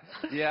right.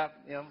 Yeah.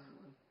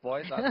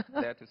 Boys are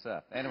there to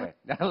serve. Anyway,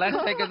 let's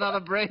take another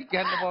break,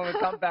 and when we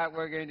come back,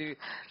 we're going to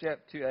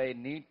shift to a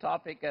new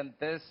topic, and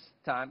this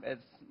time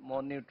it's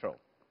more neutral.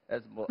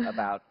 It's more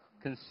about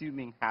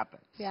consuming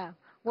habits. Yeah.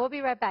 We'll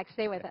be right back.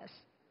 Stay with us.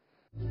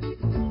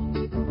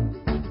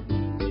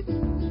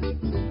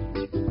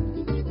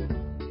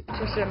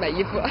 就是买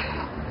衣服。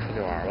出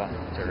去玩吧，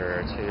就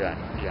是去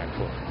远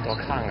处多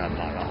看看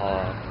吧，然后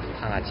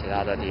看看其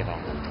他的地方。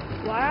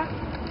玩啊，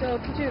就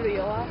出去旅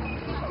游啊，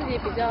自己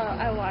比较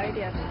爱玩一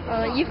点。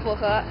衣服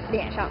和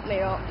脸上美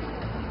容。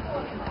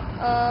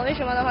为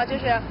什么的话就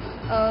是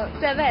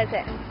在外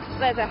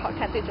在好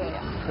看最重要。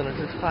可能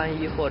是穿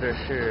衣或者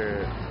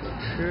是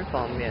吃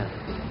方面。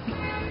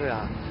对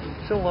啊，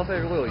生活费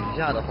如果有余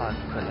下的话，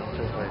可能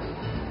就会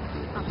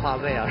花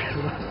呗啊什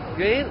么。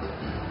原因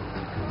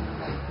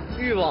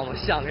欲望嘛，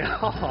想要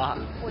啊。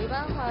我一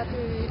般的话对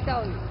于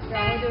教育，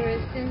然后就是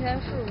新鲜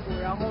事物，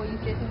然后一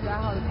些兴趣爱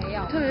好的培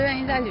养。特别愿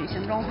意在旅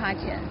行中花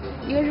钱，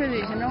一个是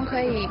旅行中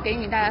可以给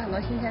你带来很多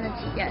新鲜的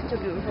体验，就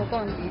比如说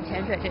蹦极、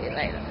潜水这一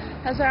类的。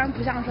它虽然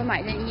不像说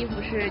买件衣服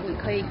是你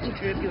可以一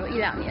直，比如1、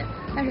2年，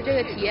但是这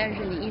个体验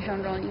是你一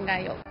生中应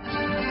该有的。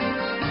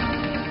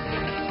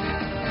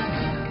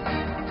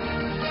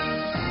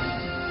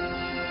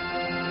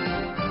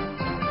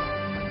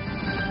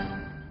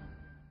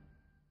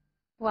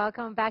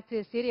Welcome back to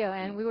the studio.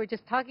 And we were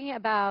just talking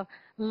about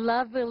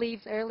love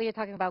beliefs earlier,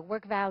 talking about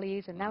work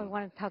values, and now we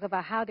want to talk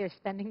about how they're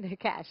spending their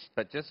cash.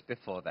 But just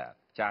before that,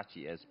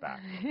 Jiaqi is back.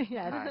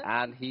 Yes.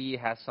 And he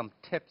has some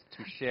tips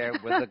to share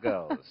with the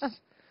girls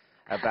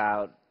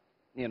about,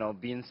 you know,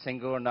 being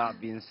single or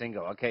not being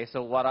single. Okay,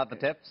 so what are the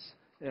tips?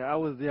 Yeah, I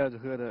was there to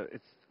hear that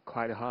it's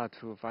quite hard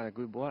to find a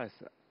good boys.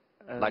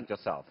 Like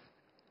yourself.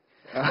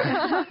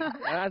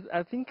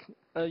 I think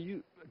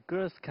you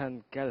girls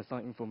can get some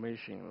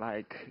information,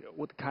 like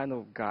what kind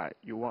of guy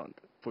you want.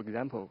 For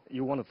example,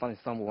 you want to find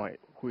someone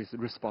who is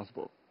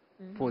responsible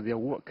for their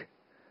work.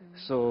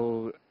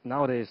 So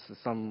nowadays,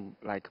 some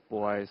like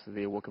boys,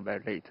 they work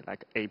very late,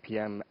 like 8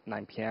 p.m.,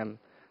 9 p.m.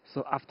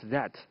 So after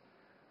that,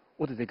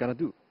 what are they gonna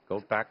do? Go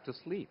back to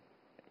sleep.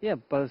 Yeah,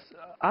 but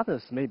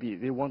others maybe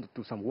they want to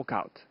do some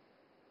workout,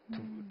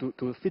 to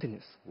do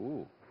fitness.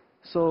 Ooh.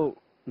 So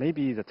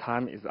maybe the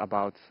time is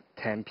about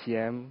 10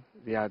 p.m.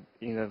 They are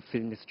in a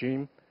fitness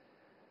gym.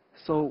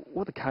 So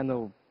what kind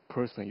of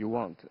person you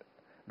want?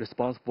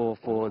 Responsible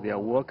for their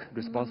work,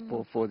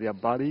 responsible for their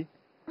body,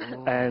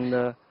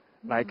 and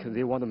like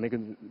they want to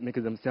make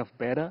themselves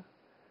better.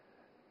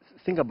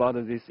 Think about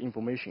this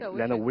information, So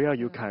then where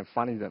you can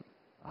find them,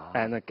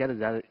 and get in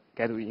that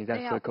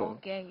they circle. Are all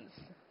gays.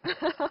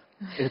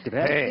 It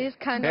depends. Hey, This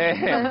kind of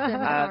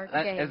person are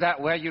gays. Is that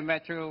where you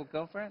met your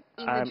girlfriend?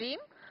 In the gym?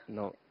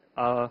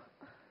 No.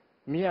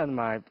 Me and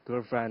my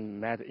girlfriend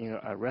met in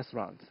a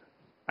restaurant.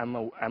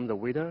 I'm the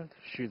waiter,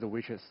 she's the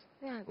waitress.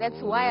 Yeah,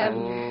 that's why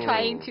I'm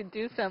trying to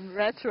do some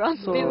restaurant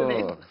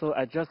business. So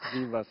I just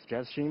give a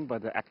suggestion,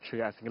 but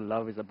actually I think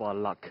love is about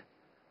luck,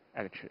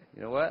 actually.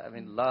 You know what? I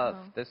mean, love,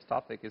 this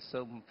topic is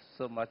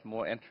so much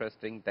more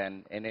interesting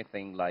than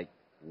anything like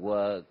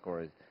work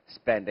or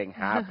spending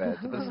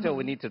habits. But still,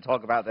 we need to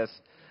talk about this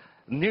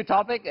new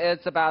topic.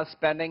 It's about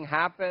spending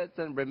habits.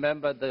 And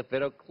remember the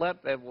video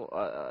clip,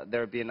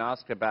 they're being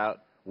asked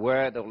about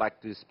where they would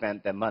like to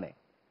spend their money.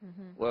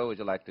 Where would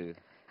you like to?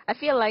 I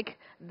feel like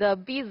the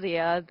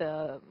busier,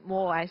 the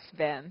more I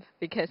spend,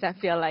 because I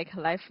feel like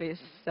life is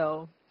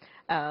so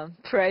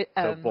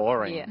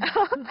boring. Yeah.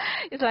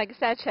 It's like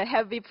such a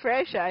heavy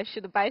pressure. I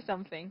should buy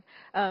something.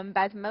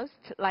 But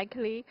most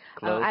likely,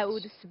 I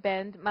would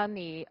spend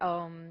money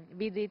on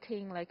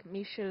visiting like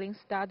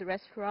Michelin-starred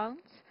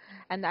restaurants.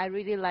 And I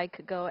really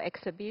like go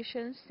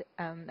exhibitions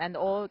and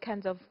all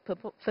kinds of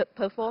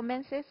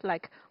performances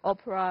like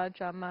opera,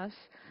 dramas.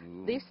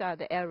 These are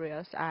the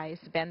areas I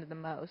spend the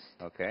most.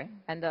 Okay.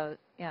 And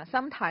yeah,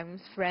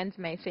 sometimes friends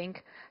may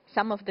think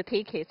some of the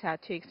tickets are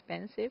too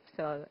expensive.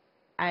 So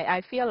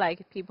I feel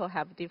like people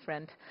have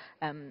different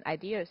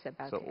ideas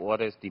about it. So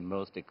what is the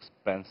most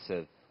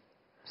expensive,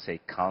 say,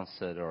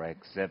 concert or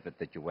exhibit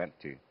that you went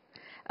to?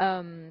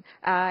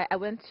 I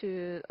went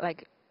to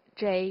like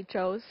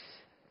Joe's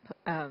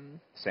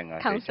Singer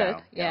concert,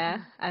 Zhao. yeah.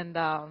 And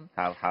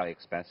how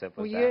expensive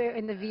was Were that? you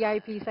in the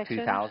VIP section?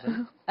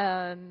 2,000.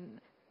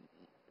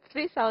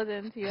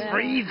 3,000 yuan.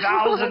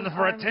 3,000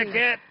 for a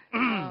ticket.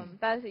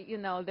 But you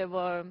know,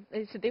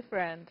 it's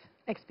different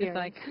experience.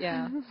 It's like,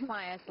 yeah.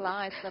 Fine, as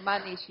long as the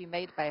money she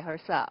made by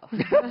herself.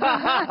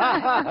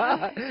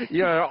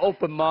 You're an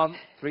open mom.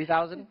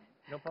 3,000.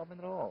 No problem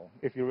at all.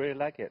 If you really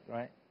like it,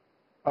 right?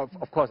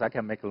 Of course, I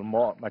can make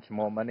much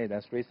more money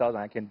than 3,000.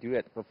 I can do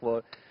it. But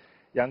for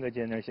younger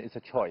generation, it's a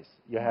choice.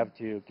 You have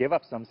to give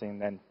up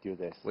something and do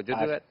this. Would you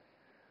do it?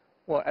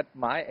 Well, at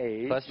my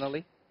age.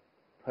 Personally?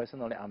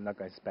 Personally, I'm not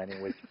going to spend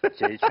it with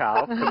Jay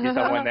Chow. Could be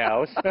someone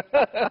else.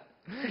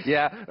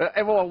 Yeah,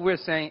 everyone, we're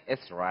saying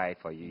it's right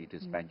for you to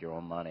spend your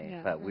own money,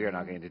 but we're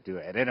not going to do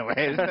it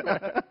anyways.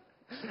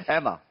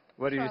 Emma,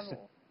 what do you say?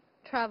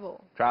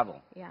 Travel.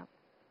 Travel. Yeah,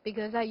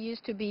 because I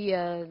used to be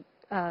an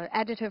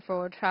editor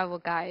for a travel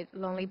guide,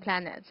 Lonely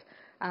Planet.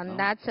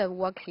 That's a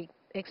work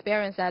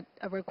experience that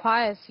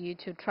requires you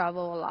to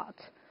travel a lot.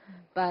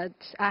 But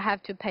I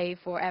have to pay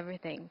for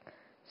everything.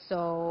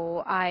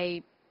 So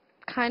I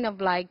kind of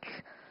like,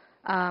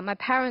 my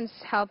parents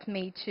helped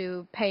me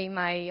to pay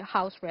my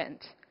house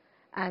rent.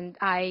 And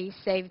I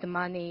saved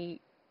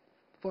money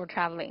for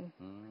traveling.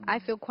 I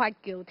feel quite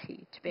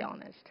guilty, to be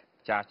honest.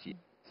 Jiaqi.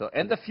 So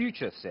in the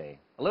future, say,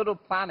 a little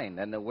planning,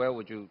 and where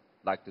would you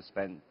like to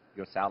spend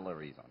your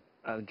salaries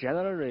on?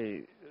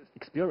 Generally,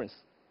 experience.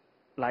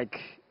 Like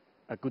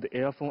a good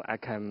earphone I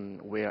can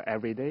wear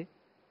every day.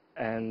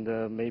 and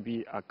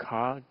maybe a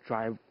car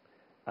drive,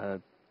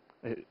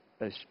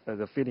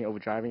 the feeling of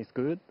driving is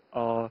good,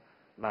 or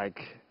like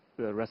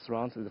the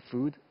restaurant, the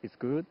food is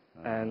good,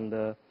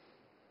 and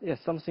yeah,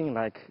 something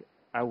like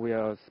I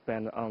will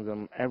spend on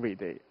them every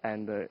day,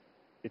 and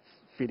it's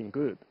feeling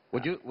good.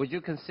 Would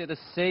you consider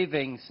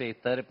saving, say,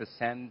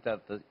 30%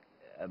 of the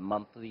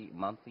monthly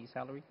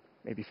salary?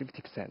 Maybe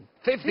 50%.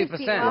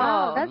 50%.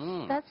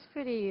 Wow, that's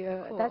pretty.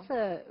 Cool. That's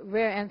a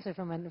rare answer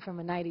from a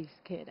 90s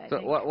kid. I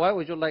think. Why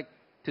would you like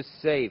to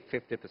save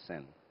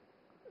 50%?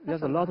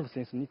 There's a lot of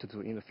things need to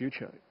do in the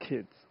future.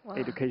 Kids,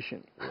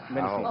 education,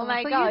 many things. Oh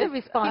my so God. you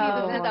respond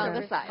on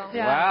the side.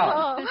 Yeah.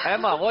 Wow. Oh.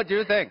 Emma, what do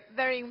you think?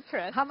 Very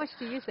impressed. How much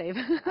do you save?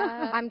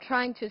 I'm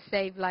trying to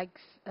save like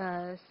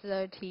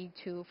 30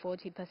 to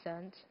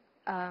 40%,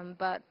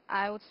 but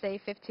I would say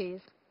 50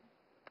 is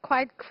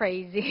quite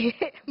crazy.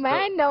 May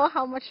I know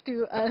how much do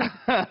you earn?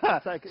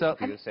 So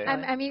you say?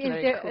 I mean,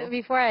 is there, cool.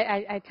 Before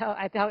I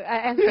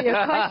answer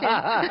your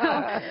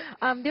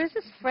question, there's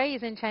this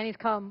phrase in Chinese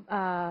called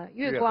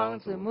月光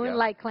族,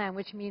 moonlight clan,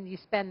 which means you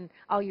spend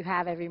all you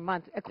have every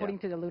month according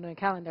to the lunar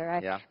calendar,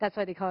 right? Yeah. That's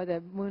why they call it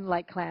the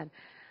moonlight clan.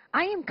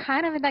 I am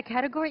kind of in that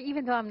category,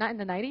 even though I'm not in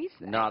the 90s.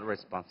 Not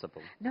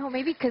responsible. No,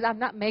 maybe because I'm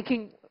not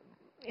making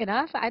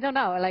enough. I don't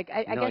know. Like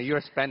I no, guess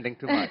you're spending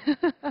too much.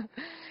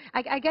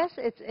 I guess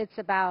it's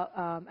about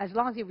as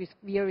long as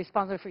you're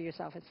responsible for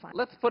yourself, it's fine.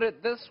 Let's put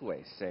it this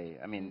way. Say,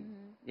 I mean,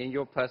 in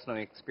your personal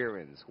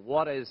experience,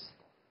 what is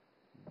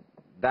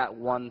that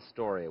one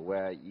story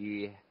where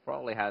you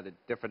probably had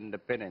different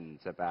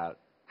opinions about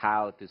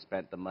how to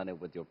spend the money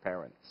with your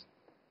parents?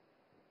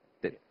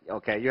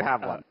 Okay, you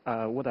have one.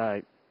 What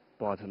I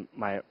bought,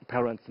 my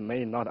parents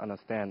may not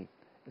understand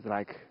is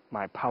like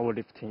my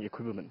powerlifting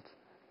equipment.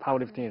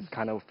 Powerlifting is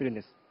kind of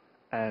fitness,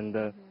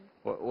 and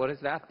what is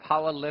that?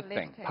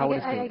 Powerlifting.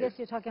 Powerlifting. I guess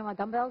you're talking about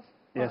dumbbells.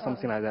 Yeah,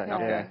 something like that.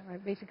 Yeah.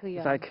 Right, basically,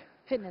 it's like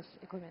fitness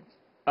equipment.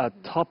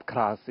 Top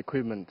class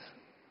equipment.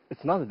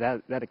 It's not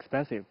that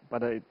expensive,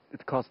 but it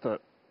costs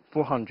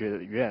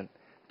 400 yuan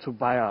to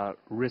buy a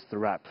wrist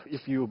wrap.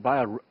 If you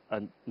buy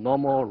a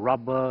normal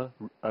rubber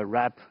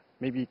wrap,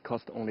 maybe it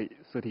costs only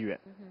 30 yuan.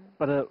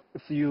 But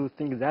if you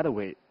think that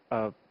way,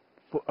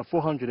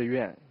 400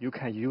 yuan you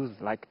can use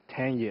like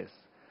 10 years,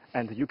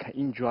 and you can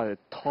enjoy a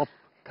top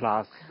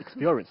class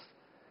experience.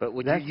 But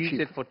would you use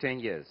it for 10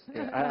 years?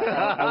 Yeah,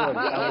 I would.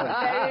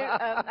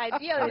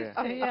 Very idealist.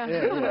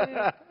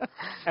 Yeah.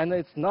 And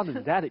it's not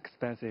that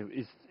expensive.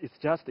 It's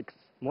just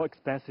more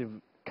expensive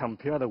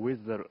compared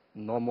with the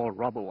normal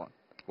rubber one.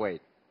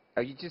 Wait,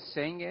 are you just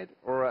saying it,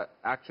 or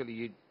actually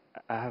you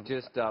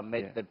just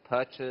made the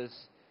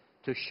purchase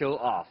to show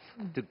off,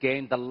 to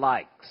gain the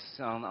likes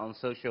on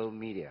social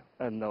media?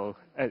 No,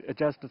 I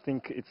just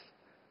think it's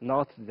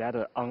not that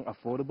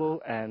unaffordable,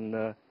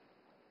 and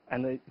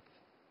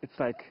it's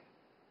like,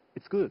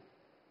 it's good.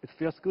 It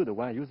feels good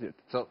when I use it.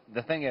 So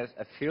the thing is,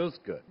 it feels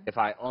good if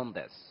I own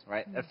this,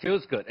 right? It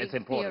feels good. It's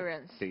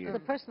important to you. The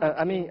personal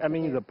I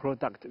mean the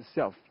product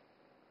itself.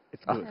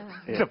 It's good.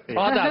 The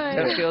product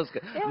it feels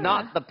good,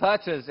 not the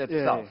purchase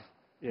itself.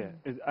 Yeah.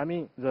 I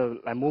mean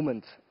the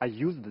moment I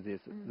used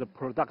this, the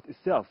product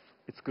itself,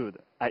 it's good.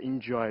 I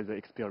enjoy the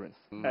experience.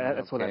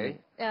 That's what I mean.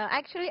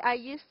 Actually, I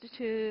used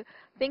to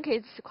think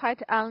it's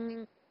quite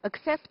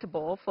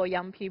unacceptable for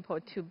young people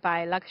to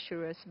buy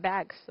luxurious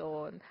bags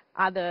or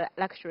other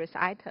luxurious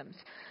items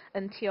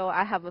until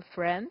I have a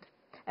friend,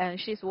 and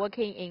she's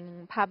working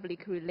in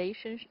public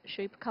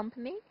relationship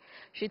company.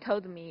 She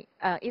told me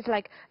it's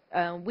like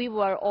we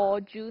were all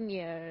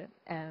junior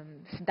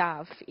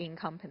staff in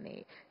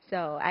company.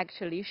 So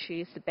actually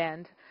she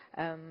spent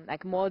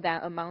like more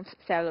than a month's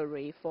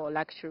salary for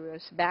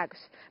luxurious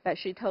bags. But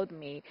she told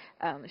me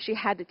she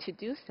had to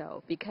do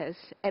so because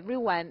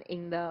everyone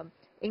in the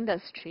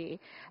industry,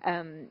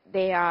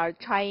 they are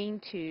trying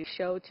to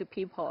show to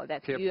people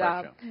that you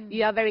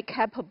are very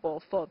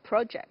capable for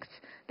projects.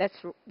 That's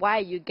why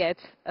you get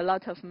a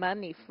lot of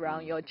money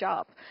from your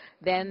job.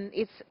 Then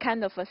it's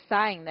kind of a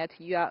sign that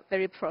you are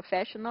very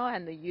professional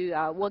and you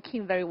are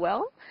working very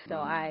well.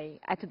 So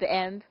at the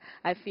end,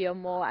 I feel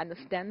more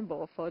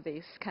understandable for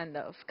this kind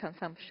of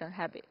consumption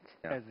habit.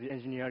 As the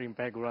engineering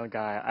background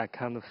guy, I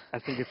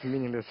think it's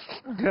meaningless.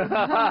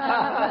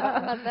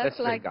 That's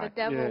like the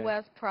devil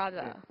wears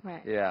Prada.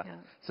 Right. Yeah.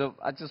 So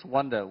I just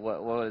wonder,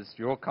 what was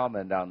your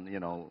comment on,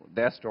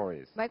 their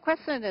stories? My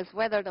question is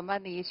whether the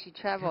money she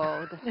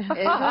traveled is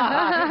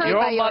your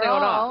own money or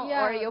not?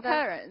 Or your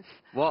parents.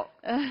 Well,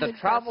 the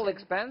travel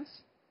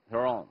expense,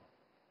 her own.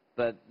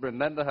 But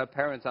remember, her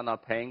parents are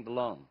not paying the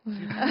loan. But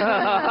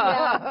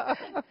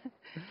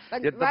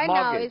right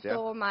now, it's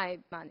all my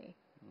money.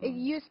 It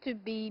used to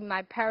be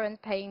my parents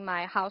paying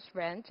my house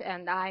rent,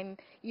 and I'm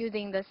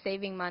using the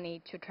saving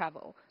money to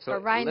travel. So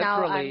but right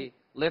now,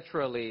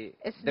 literally,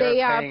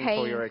 they are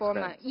paying for your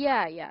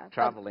expense.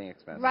 Traveling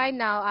expense. Right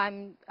now,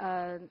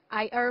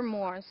 I earn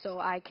more, so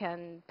I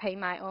can pay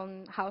my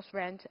own house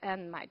rent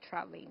and my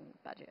traveling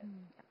budget.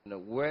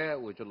 Where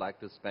would you like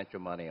to spend your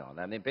money on?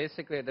 I mean,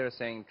 basically, they're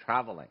saying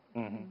traveling.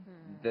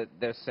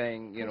 They're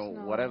saying,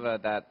 whatever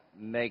that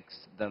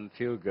makes them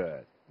feel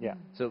good. Yeah.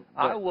 So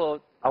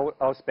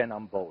I'll spend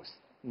on both.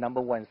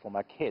 Number one, for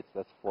my kids,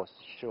 that's for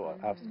sure.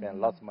 I've spent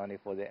lots of money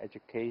for their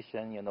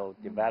education,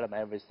 develop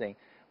everything.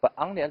 But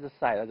on the other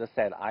side, as I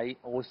said, I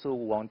also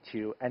want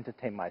to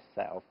entertain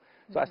myself.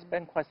 So I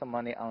spend quite some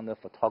money on the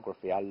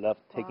photography. I love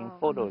taking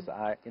photos.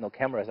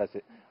 Cameras are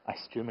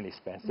extremely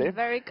expensive. It's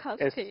very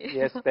costly.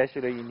 Yeah,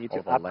 especially you need to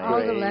upgrade.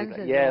 All the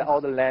lenses. Yeah,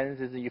 all the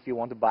lenses. If you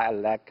want to buy a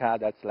Leica,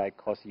 that's like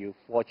cost you a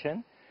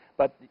fortune.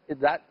 But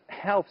that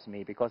helps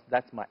me because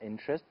that's my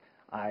interest.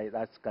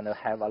 That's going to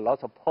have a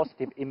lot of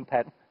positive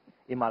impact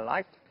in my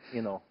life.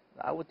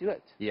 I would do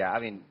it. Yeah, I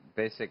mean,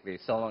 basically,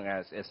 so long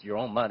as it's your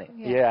own money.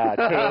 Yeah,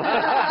 true.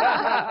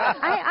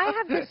 I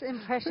have this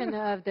impression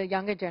of the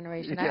younger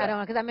generation. I don't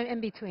know, because I'm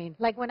in between.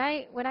 Like when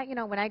I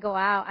go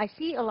out, I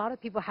see a lot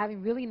of people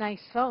having really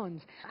nice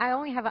phones. I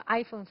only have an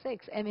iPhone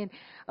 6. I mean,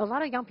 a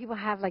lot of young people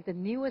have like the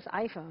newest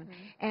iPhone,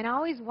 and I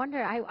always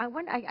wonder.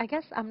 I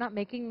guess I'm not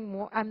making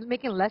more. I'm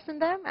making less than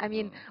them. I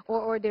mean,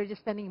 or they're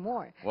just spending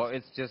more. Well,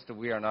 it's just that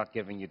we are not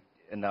giving you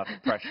enough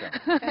pressure.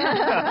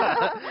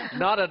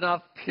 Not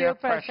enough peer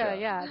pressure.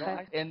 Yeah. So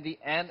in the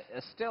end,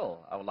 still,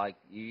 I would like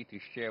you to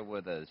share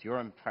with us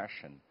your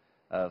impression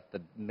of the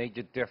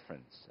major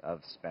difference of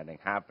spending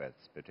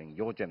habits between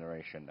your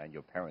generation and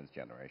your parents'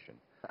 generation.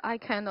 I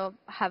kind of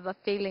have a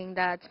feeling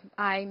that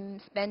I'm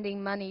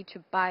spending money to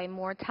buy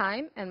more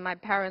time, and my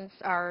parents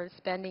are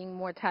spending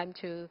more time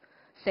to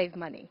save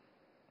money.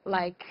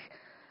 Like.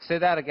 Say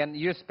that again.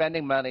 You're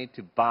spending money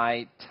to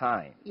buy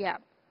time. Yeah.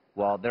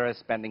 Well, they're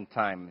spending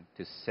time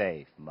to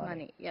save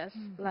money. Yes.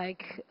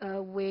 Like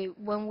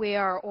when we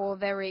are all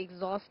very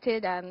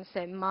exhausted and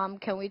say, Mom,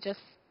 can we just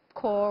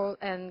call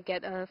and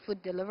get a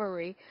food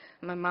delivery?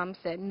 My mom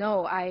said,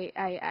 no,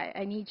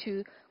 I need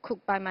to cook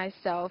by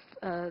myself.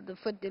 The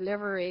food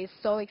delivery is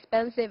so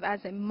expensive. I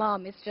said,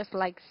 Mom, it's just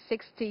like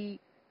 60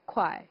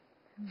 kwai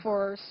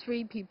for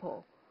 3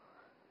 people.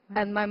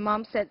 And my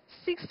mom said,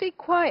 60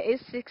 kwai is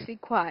 60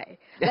 kwai.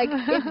 Like,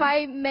 if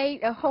I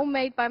made a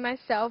homemade by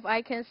myself,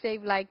 I can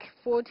save like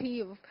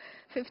 40 or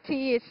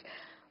 50.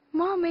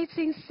 Mom, it's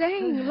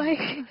insane.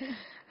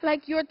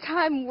 like your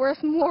time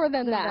worth more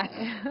than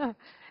that.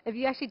 If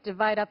you actually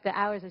divide up the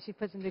hours that she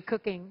puts into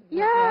cooking.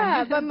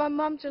 Yeah, but my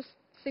mom just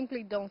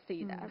simply don't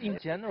see that. In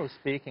general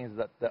speaking, is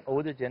that the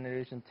older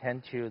generation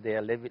tend to,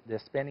 their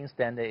spending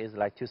standard is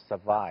like to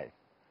survive,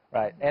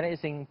 right?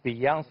 Anything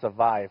beyond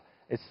survive,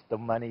 it's the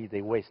money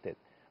they wasted.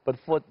 But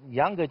for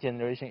younger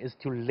generation, is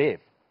to live.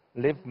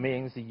 Live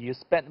means you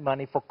spend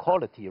money for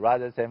quality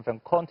rather than for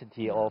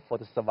quantity or for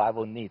the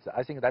survival needs.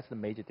 I think that's the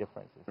major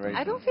difference.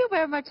 I don't feel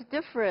very much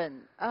different,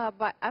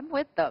 but I'm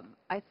with them.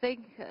 I think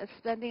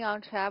spending on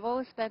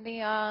travel,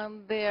 spending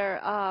on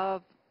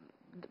their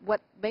what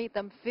made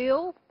them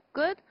feel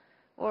good,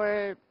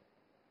 or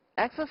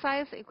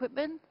exercise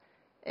equipment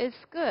is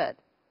good.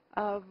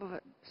 So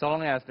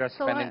long as they're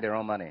spending their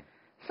own money.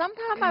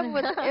 Sometimes I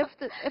would, if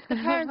the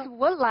parents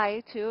would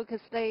like to, because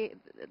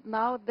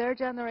now their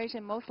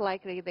generation, most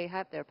likely they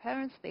have their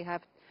parents, they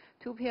have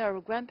 2 pair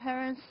of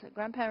grandparents.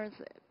 Grandparents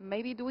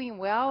may be doing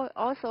well,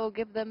 also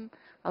give them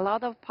a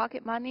lot of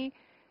pocket money,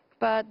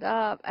 but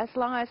as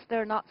long as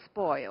they're not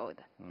spoiled,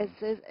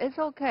 it's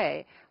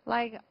okay.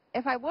 Like,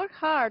 if I work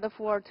hard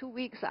for 2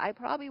 weeks, I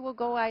probably will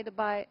go out to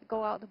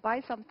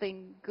buy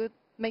something good,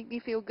 make me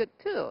feel good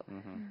too.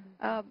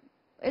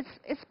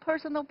 It's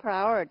personal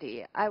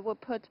priority. I will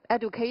put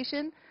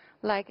education,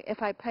 like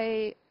if I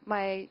pay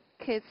my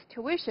kids'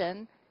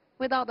 tuition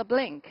without a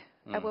blink,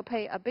 I will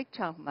pay a big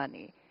chunk of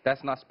money.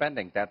 That's not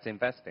spending, that's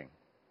investing.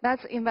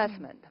 That's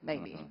investment,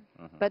 maybe.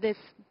 But it's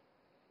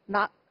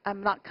not,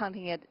 I'm not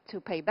counting it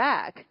to pay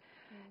back.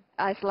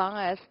 As long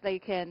as they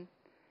can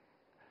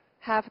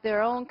have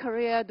their own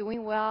career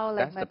doing well,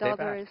 like my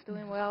daughter is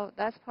doing well,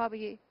 that's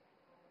probably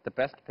the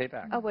best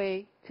payback. A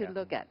way to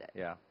look at it.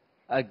 Yeah.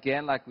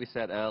 Again, like we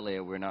said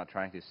earlier, we're not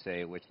trying to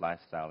say which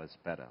lifestyle is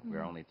better.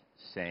 We're only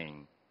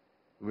saying,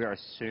 we're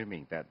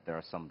assuming that there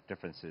are some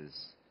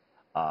differences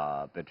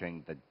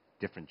between the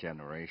different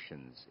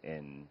generations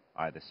in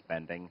either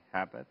spending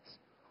habits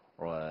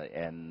or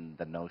in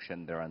the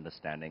notion, their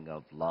understanding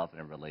of love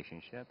and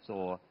relationships,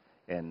 or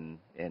in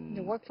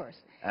the workforce.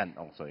 And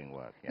also in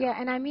work. Yeah,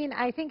 and I mean,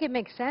 I think it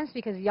makes sense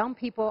because young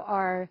people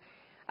are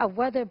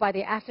weathered by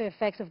the after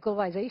effects of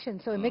globalization.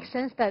 So it makes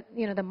sense that,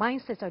 the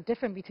mindsets are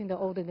different between the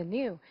old and the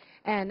new.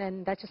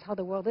 And that's just how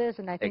the world is.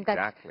 And I think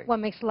that's what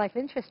makes life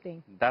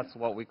interesting. That's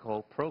what we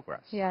call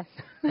progress. Yes.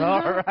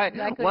 All right.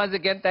 Once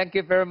again, thank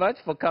you very much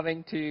for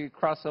coming to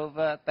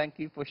Crossover. Thank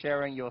you for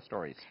sharing your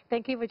stories.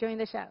 Thank you for joining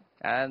the show.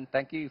 And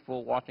thank you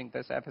for watching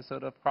this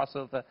episode of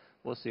Crossover.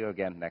 We'll see you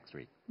again next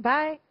week.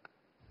 Bye.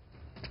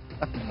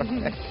 All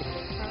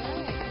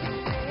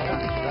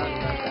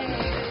right.